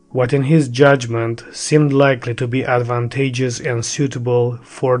what in his judgment seemed likely to be advantageous and suitable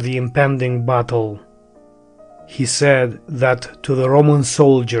for the impending battle. He said that to the Roman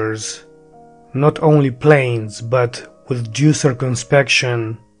soldiers, not only plains but, with due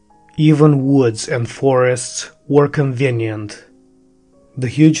circumspection, even woods and forests were convenient. The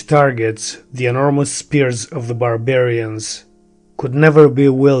huge targets, the enormous spears of the barbarians, could never be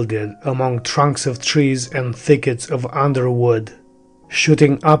wielded among trunks of trees and thickets of underwood,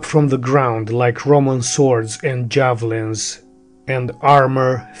 shooting up from the ground like Roman swords and javelins, and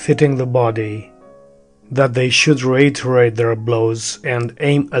armor fitting the body, that they should reiterate their blows and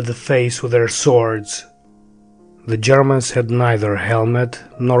aim at the face with their swords. The Germans had neither helmet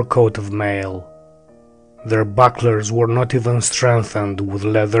nor coat of mail. Their bucklers were not even strengthened with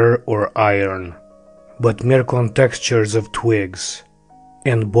leather or iron, but mere contextures of twigs,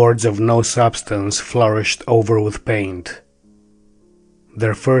 and boards of no substance flourished over with paint.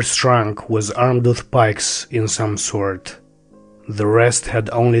 Their first rank was armed with pikes in some sort. The rest had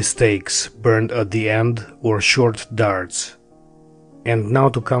only stakes burned at the end or short darts. And now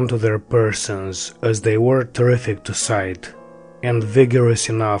to come to their persons, as they were terrific to sight, and vigorous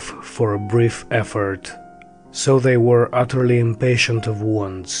enough for a brief effort, so they were utterly impatient of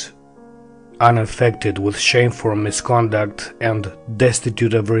wounds, unaffected with shame for misconduct, and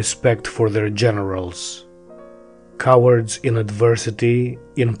destitute of respect for their generals. Cowards in adversity,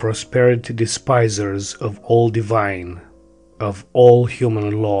 in prosperity despisers of all divine, of all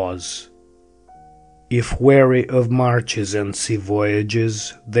human laws. If weary of marches and sea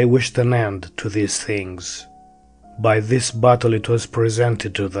voyages, they wished an end to these things. By this battle it was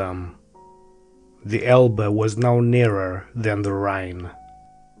presented to them. The Elbe was now nearer than the Rhine.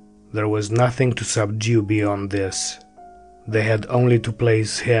 There was nothing to subdue beyond this. They had only to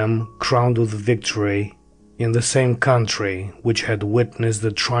place him, crowned with victory, in the same country which had witnessed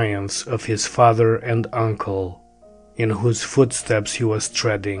the triumphs of his father and uncle, in whose footsteps he was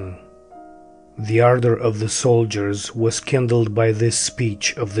treading. The ardor of the soldiers was kindled by this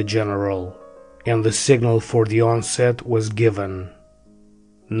speech of the general, and the signal for the onset was given.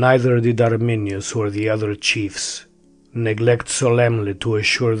 Neither did Arminius or the other chiefs neglect solemnly to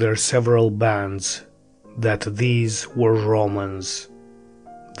assure their several bands that these were Romans,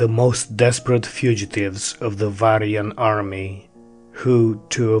 the most desperate fugitives of the Varian army, who,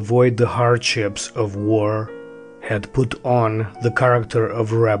 to avoid the hardships of war, had put on the character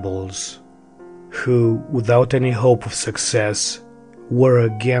of rebels, who, without any hope of success, were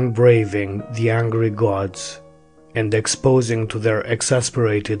again braving the angry gods, and exposing to their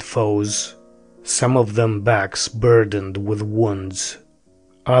exasperated foes, some of them backs burdened with wounds,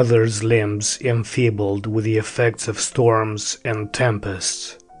 others limbs enfeebled with the effects of storms and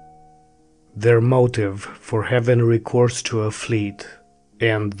tempests. Their motive for having recourse to a fleet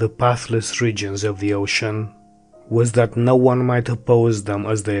and the pathless regions of the ocean was that no one might oppose them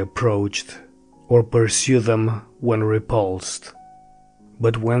as they approached, or pursue them when repulsed.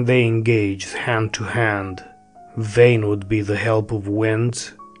 But when they engaged hand to hand, vain would be the help of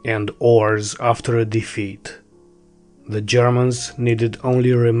winds and oars after a defeat. The Germans needed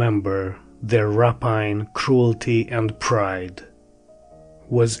only remember their rapine, cruelty, and pride.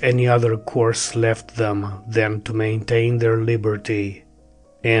 Was any other course left them than to maintain their liberty,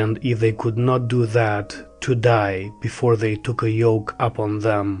 and if they could not do that, to die before they took a yoke upon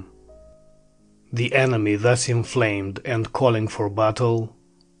them? The enemy, thus inflamed and calling for battle,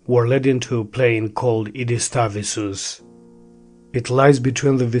 were led into a plain called Idistavisus. It lies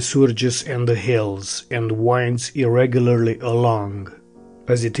between the Visurgis and the hills, and winds irregularly along,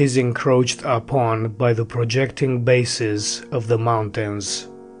 as it is encroached upon by the projecting bases of the mountains,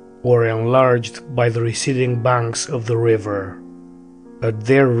 or enlarged by the receding banks of the river. At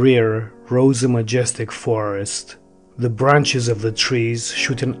their rear rose a majestic forest, the branches of the trees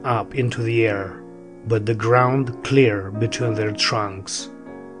shooting up into the air, but the ground clear between their trunks.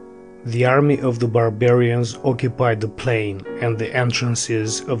 The army of the barbarians occupied the plain and the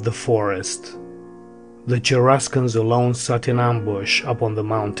entrances of the forest. The Cheruscans alone sat in ambush upon the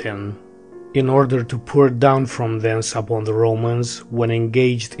mountain, in order to pour down from thence upon the Romans when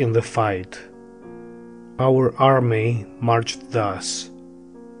engaged in the fight. Our army marched thus,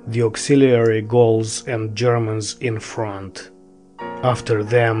 the auxiliary Gauls and Germans in front, after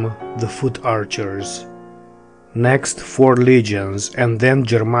them the foot archers, next 4 legions, and then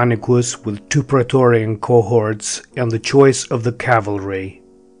Germanicus with 2 praetorian cohorts and the choice of the cavalry.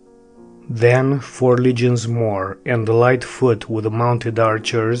 Then 4 legions more, and the light foot with the mounted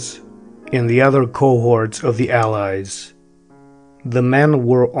archers, and the other cohorts of the allies. The men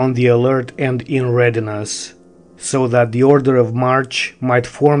were on the alert and in readiness, so that the order of march might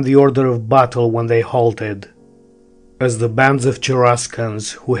form the order of battle when they halted. As the bands of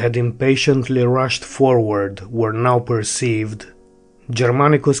Cheruscans, who had impatiently rushed forward, were now perceived,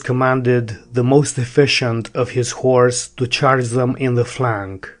 Germanicus commanded the most efficient of his horse to charge them in the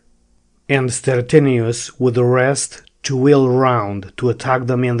flank, and Stertinius with the rest to wheel round to attack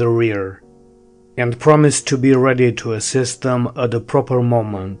them in the rear, and promised to be ready to assist them at the proper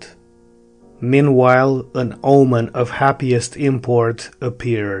moment. Meanwhile, an omen of happiest import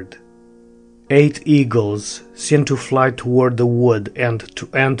appeared. 8 eagles, seen to fly toward the wood and to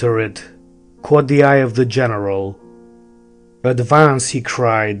enter it, caught the eye of the general. "Advance," he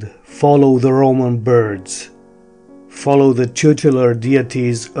cried, "follow the Roman birds, follow the tutelar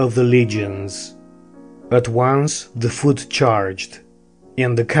deities of the legions." At once the foot charged,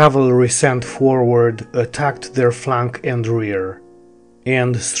 and the cavalry sent forward attacked their flank and rear.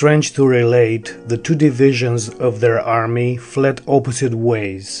 And, strange to relate, the 2 divisions of their army fled opposite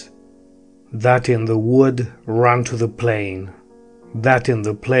ways. That in the wood ran to the plain, that in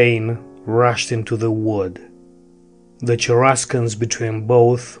the plain rushed into the wood. The Cheruscans between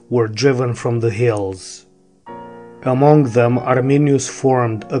both were driven from the hills. Among them Arminius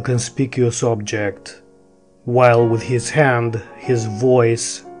formed a conspicuous object, while with his hand, his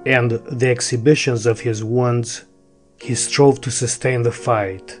voice, and the exhibitions of his wounds, he strove to sustain the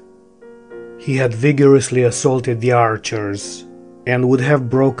fight. He had vigorously assaulted the archers, and would have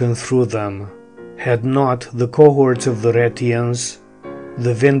broken through them, had not the cohorts of the Rhetians,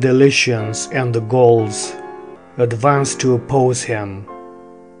 the Vindelicians, and the Gauls advanced to oppose him.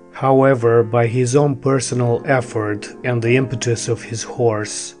 However, by his own personal effort and the impetus of his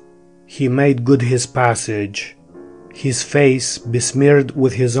horse, he made good his passage, his face besmeared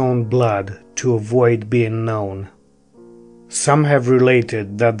with his own blood to avoid being known. Some have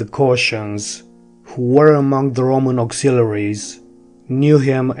related that the Cautions, who were among the Roman auxiliaries, knew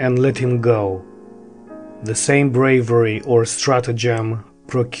him and let him go. The same bravery or stratagem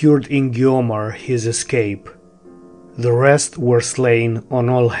procured in Guiomar his escape. The rest were slain on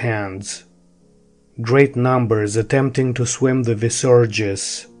all hands. Great numbers attempting to swim the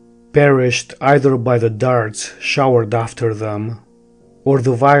Visurgis perished either by the darts showered after them, or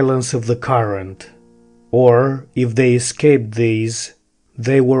the violence of the current, or, if they escaped these,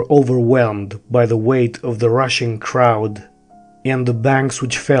 they were overwhelmed by the weight of the rushing crowd and the banks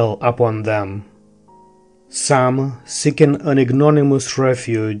which fell upon them. Some, seeking an ignominious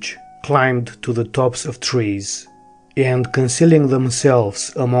refuge, climbed to the tops of trees, and concealing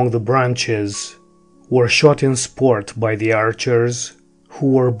themselves among the branches, were shot in sport by the archers, who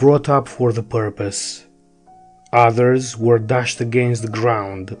were brought up for the purpose. Others were dashed against the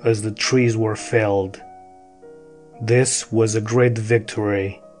ground as the trees were felled. This was a great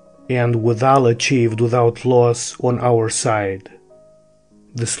victory, and withal achieved without loss on our side.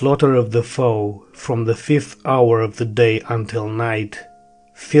 The slaughter of the foe, from the 5th hour of the day until night,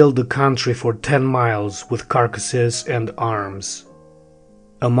 filled the country for 10 miles with carcasses and arms.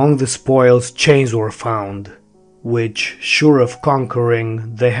 Among the spoils chains were found, which, sure of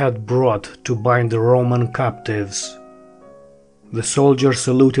conquering, they had brought to bind the Roman captives. The soldiers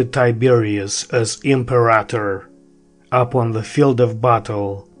saluted Tiberius as Imperator upon the field of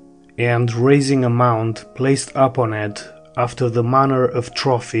battle, and raising a mount placed upon it, after the manner of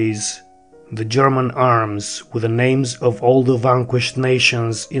trophies, the German arms with the names of all the vanquished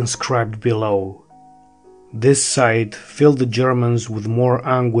nations inscribed below. This sight filled the Germans with more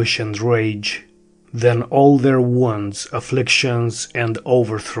anguish and rage than all their wounds, afflictions, and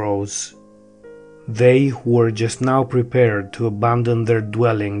overthrows. They who were just now prepared to abandon their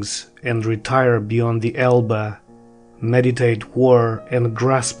dwellings and retire beyond the Elbe, meditate war and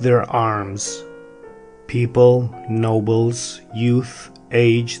grasp their arms. People, nobles, youth,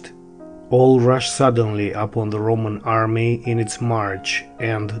 aged, all rushed suddenly upon the Roman army in its march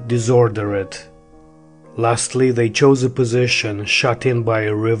and disordered it. Lastly, they chose a position shut in by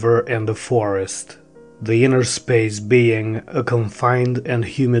a river and a forest, the inner space being a confined and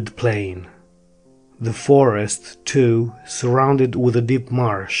humid plain. The forest, too, surrounded with a deep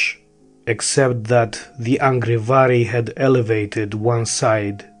marsh, except that the Angrivari had elevated one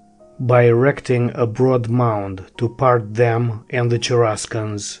side by erecting a broad mound to part them and the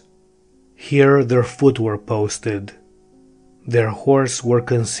Cheruscans. Here their foot were posted. Their horse were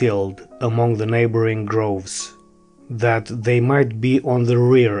concealed among the neighboring groves, that they might be on the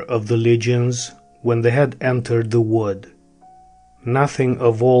rear of the legions when they had entered the wood. Nothing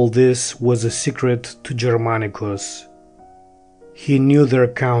of all this was a secret to Germanicus. He knew their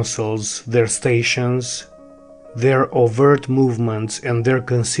counsels, their stations, their overt movements and their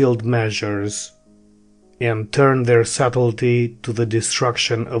concealed measures, and turned their subtlety to the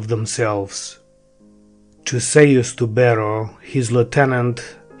destruction of themselves. To Seius Tubero, his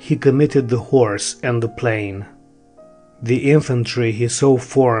lieutenant, he committed the horse and the plain. The infantry he so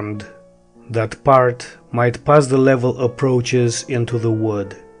formed that part might pass the level approaches into the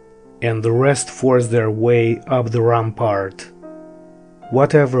wood, and the rest force their way up the rampart.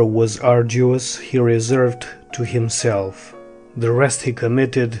 Whatever was arduous he reserved to himself, the rest he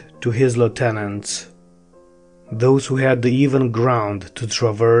committed to his lieutenants. Those who had the even ground to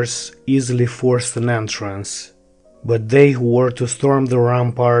traverse easily forced an entrance, but they who were to storm the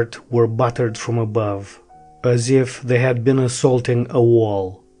rampart were battered from above, as if they had been assaulting a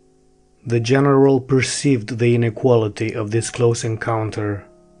wall. The general perceived the inequality of this close encounter,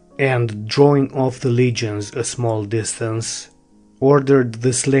 and, drawing off the legions a small distance, ordered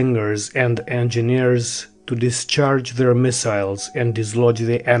the slingers and engineers to discharge their missiles and dislodge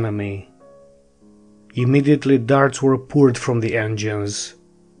the enemy. Immediately darts were poured from the engines,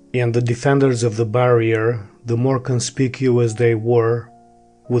 and the defenders of the barrier, the more conspicuous they were,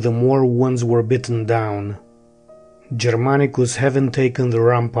 with the more wounds were bitten down. Germanicus, having taken the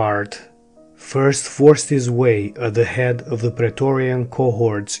rampart, first forced his way at the head of the praetorian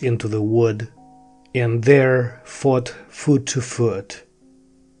cohorts into the wood, and there fought foot to foot.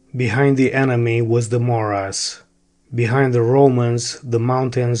 Behind the enemy was the morass, behind the Romans the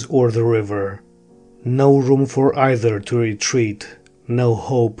mountains or the river. No room for either to retreat, no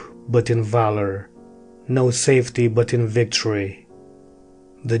hope but in valor, no safety but in victory.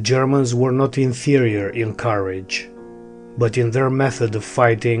 The Germans were not inferior in courage, but in their method of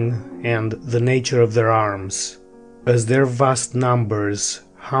fighting and the nature of their arms, as their vast numbers,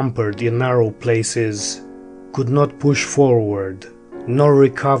 hampered in narrow places, could not push forward, nor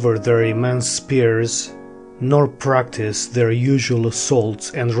recover their immense spears, nor practice their usual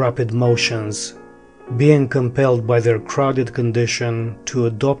assaults and rapid motions, being compelled by their crowded condition to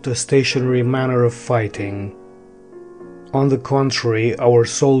adopt a stationary manner of fighting. On the contrary, our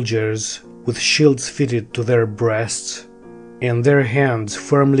soldiers, with shields fitted to their breasts, and their hands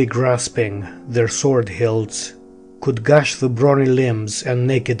firmly grasping their sword hilts, could gash the brawny limbs and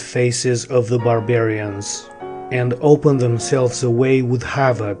naked faces of the barbarians, and open themselves a way with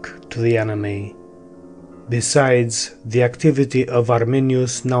havoc to the enemy. Besides, the activity of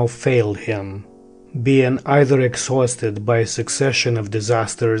Arminius now failed him, being either exhausted by a succession of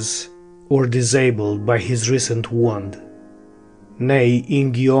disasters, or disabled by his recent wound. Nay,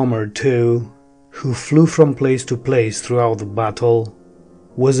 Ingiomer too, who flew from place to place throughout the battle,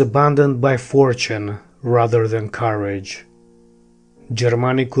 was abandoned by fortune rather than courage.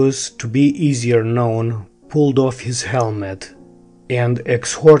 Germanicus, to be easier known, pulled off his helmet, and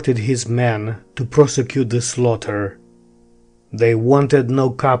exhorted his men to prosecute the slaughter. They wanted no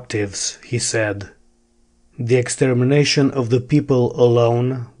captives, he said. The extermination of the people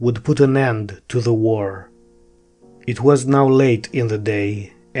alone would put an end to the war. It was now late in the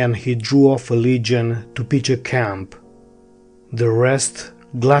day, and he drew off a legion to pitch a camp. The rest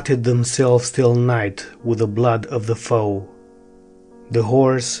glutted themselves till night with the blood of the foe. The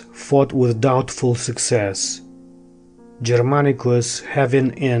horse fought with doubtful success. Germanicus,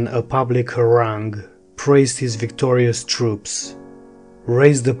 having in a public harangue praised his victorious troops,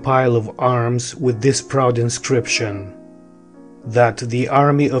 raised a pile of arms with this proud inscription, that the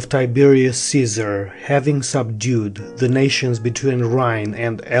army of Tiberius Caesar, having subdued the nations between Rhine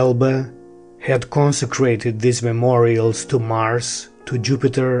and Elbe, had consecrated these memorials to Mars, to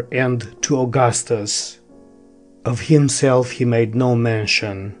Jupiter, and to Augustus. Of himself he made no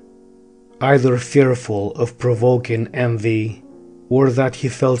mention, either fearful of provoking envy, or that he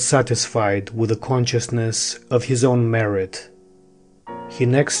felt satisfied with the consciousness of his own merit. He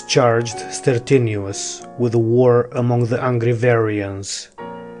next charged Stertinius with a war among the Angrivarians,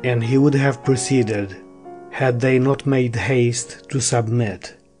 and he would have proceeded had they not made haste to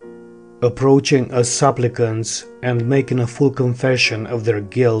submit. Approaching as supplicants and making a full confession of their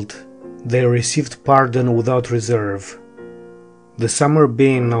guilt, they received pardon without reserve. The summer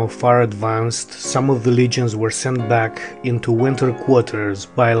being now far advanced, some of the legions were sent back into winter quarters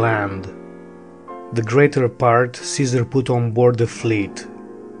by land. The greater part Caesar put on board the fleet,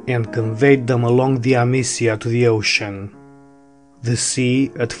 and conveyed them along the Amisia to the ocean. The sea,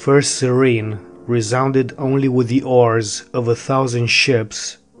 at first serene, resounded only with the oars of 1,000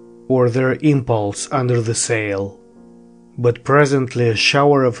 ships, or their impulse under the sail. But presently a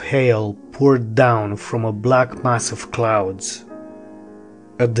shower of hail poured down from a black mass of clouds.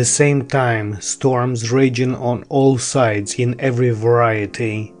 At the same time, storms raging on all sides in every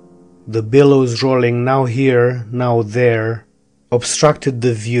variety, the billows rolling now here, now there, obstructed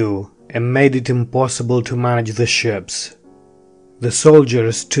the view and made it impossible to manage the ships. The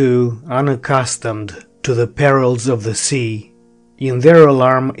soldiers, too, unaccustomed to the perils of the sea, in their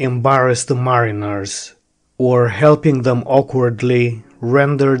alarm embarrassed the mariners, or helping them awkwardly,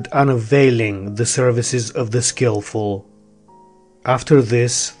 rendered unavailing the services of the skillful. After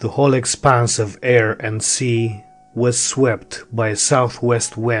this, the whole expanse of air and sea was swept by a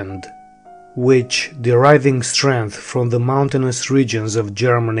southwest wind, which, deriving strength from the mountainous regions of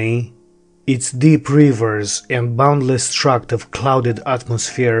Germany, its deep rivers and boundless tract of clouded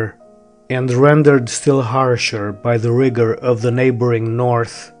atmosphere, and rendered still harsher by the rigor of the neighboring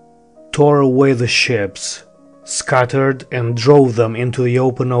north, tore away the ships, scattered and drove them into the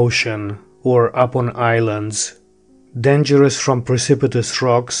open ocean or upon islands, dangerous from precipitous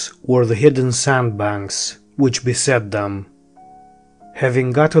rocks or the hidden sandbanks which beset them.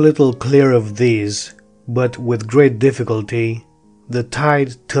 Having got a little clear of these, but with great difficulty, the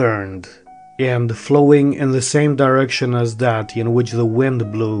tide turned, and flowing in the same direction as that in which the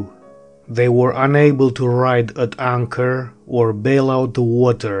wind blew, they were unable to ride at anchor or bail out the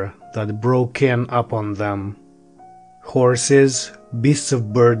water that broke in upon them. Horses, beasts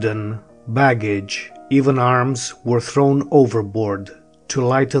of burden, baggage, even arms were thrown overboard to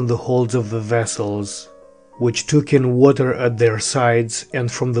lighten the holds of the vessels, which took in water at their sides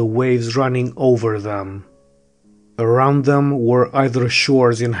and from the waves running over them. Around them were either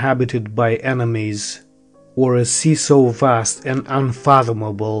shores inhabited by enemies, or a sea so vast and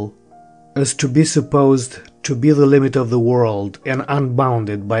unfathomable as to be supposed to be the limit of the world and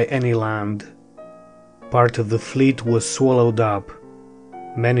unbounded by any land. Part of the fleet was swallowed up.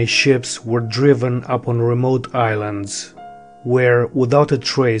 Many ships were driven upon remote islands, where, without a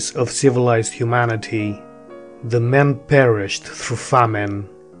trace of civilized humanity, the men perished through famine,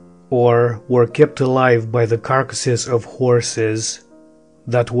 or were kept alive by the carcasses of horses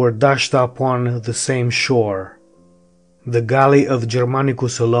that were dashed upon the same shore. The galley of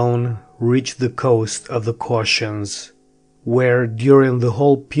Germanicus alone reached the coast of the Cautions, where during the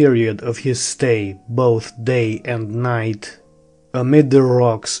whole period of his stay, both day and night, amid the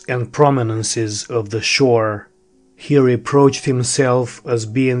rocks and prominences of the shore, he reproached himself as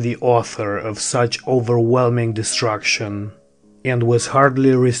being the author of such overwhelming destruction, and was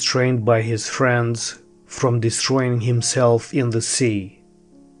hardly restrained by his friends from destroying himself in the sea.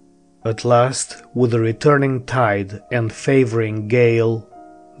 At last, with the returning tide and favoring gale,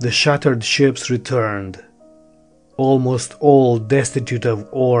 the shattered ships returned, almost all destitute of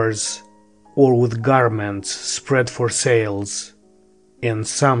oars, or with garments spread for sails, and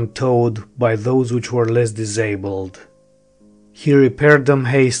some towed by those which were less disabled. He repaired them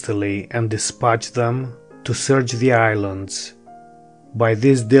hastily and dispatched them to search the islands. By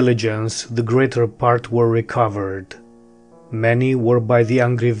this diligence the greater part were recovered. Many were by the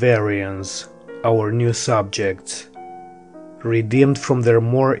Angrivarians, our new subjects, redeemed from their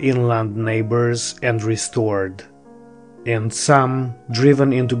more inland neighbors and restored, and some,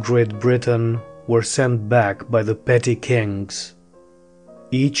 driven into Great Britain, were sent back by the petty kings.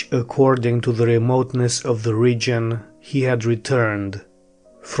 Each according to the remoteness of the region he had returned,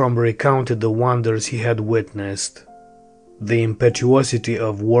 from recounted the wonders he had witnessed, the impetuosity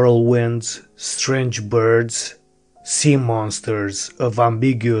of whirlwinds, strange birds, sea monsters of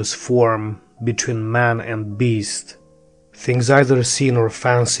ambiguous form between man and beast, things either seen or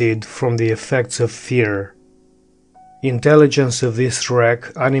fancied from the effects of fear. Intelligence of this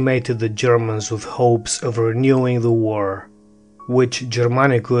wreck animated the Germans with hopes of renewing the war, which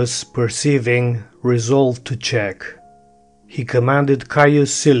Germanicus, perceiving, resolved to check. He commanded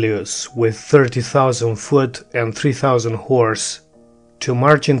Caius Silius with 30,000 foot and 3,000 horse to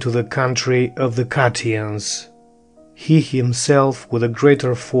march into the country of the Catians. He himself with a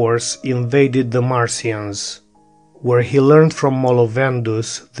greater force invaded the Marsians, where he learned from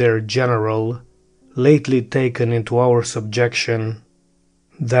Molovendus, their general, lately taken into our subjection,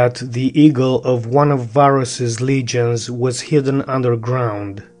 that the eagle of one of Varus's legions was hidden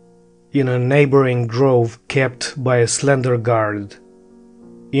underground, in a neighboring grove kept by a slender guard.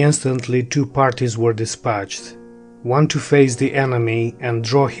 Instantly 2 parties were dispatched, one to face the enemy and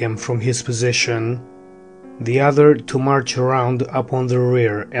draw him from his position, the other to march around upon the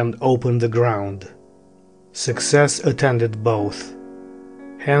rear and open the ground. Success attended both.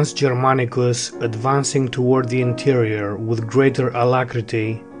 Hence Germanicus, advancing toward the interior with greater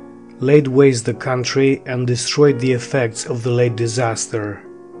alacrity, laid waste the country and destroyed the effects of the late disaster.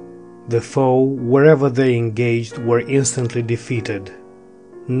 The foe, wherever they engaged, were instantly defeated,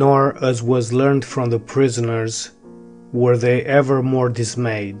 nor, as was learned from the prisoners, were they ever more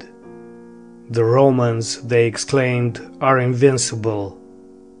dismayed. The Romans, they exclaimed, are invincible.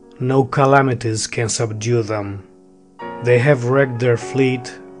 No calamities can subdue them. They have wrecked their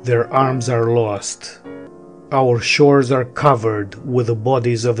fleet, their arms are lost. Our shores are covered with the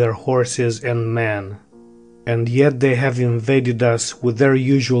bodies of their horses and men, and yet they have invaded us with their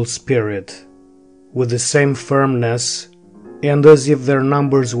usual spirit, with the same firmness, and as if their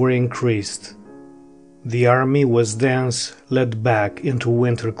numbers were increased. The army was thence led back into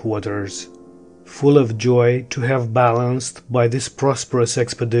winter quarters, full of joy to have balanced by this prosperous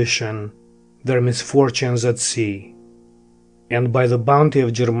expedition their misfortunes at sea, and by the bounty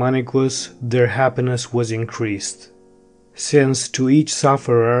of Germanicus their happiness was increased, since to each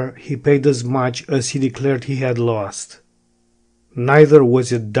sufferer he paid as much as he declared he had lost. Neither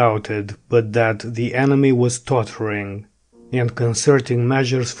was it doubted but that the enemy was tottering and concerting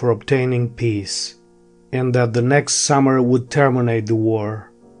measures for obtaining peace, and that the next summer would terminate the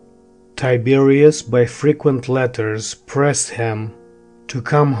war. Tiberius by frequent letters pressed him to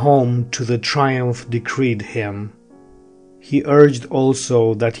come home to the triumph decreed him. He urged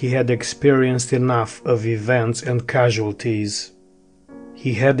also that he had experienced enough of events and casualties.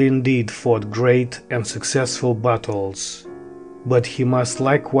 He had indeed fought great and successful battles, but he must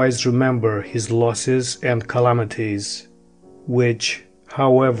likewise remember his losses and calamities, which,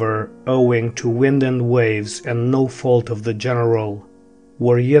 however, owing to wind and waves and no fault of the general,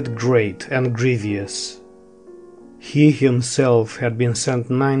 were yet great and grievous. He himself had been sent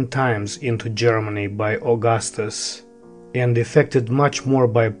 9 times into Germany by Augustus, and effected much more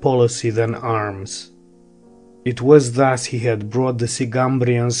by policy than arms. It was thus he had brought the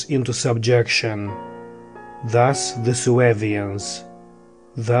Sigumbrians into subjection, thus the Suevians.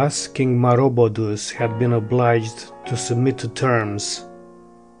 Thus King Marobodus had been obliged to submit to terms.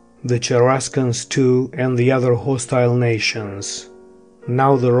 The Cheruscans too and the other hostile nations,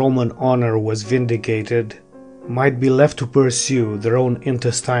 now the Roman honor was vindicated, might be left to pursue their own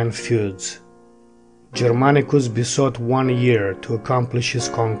intestine feuds. Germanicus besought 1 year to accomplish his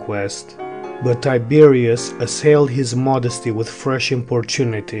conquest, but Tiberius assailed his modesty with fresh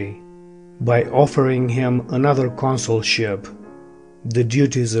importunity by offering him another consulship, the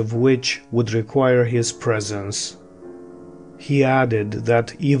duties of which would require his presence. He added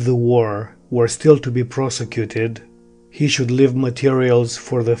that if the war were still to be prosecuted, he should leave materials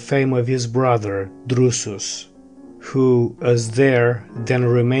for the fame of his brother Drusus, who, as there then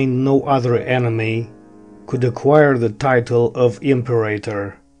remained no other enemy, could acquire the title of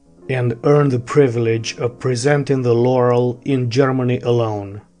imperator, and earn the privilege of presenting the laurel in Germany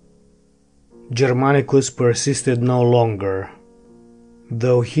alone. Germanicus persisted no longer,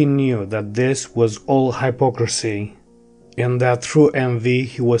 though he knew that this was all hypocrisy, and that through envy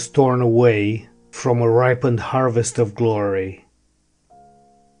he was torn away from a ripened harvest of glory.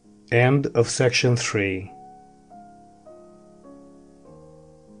 End of section 3.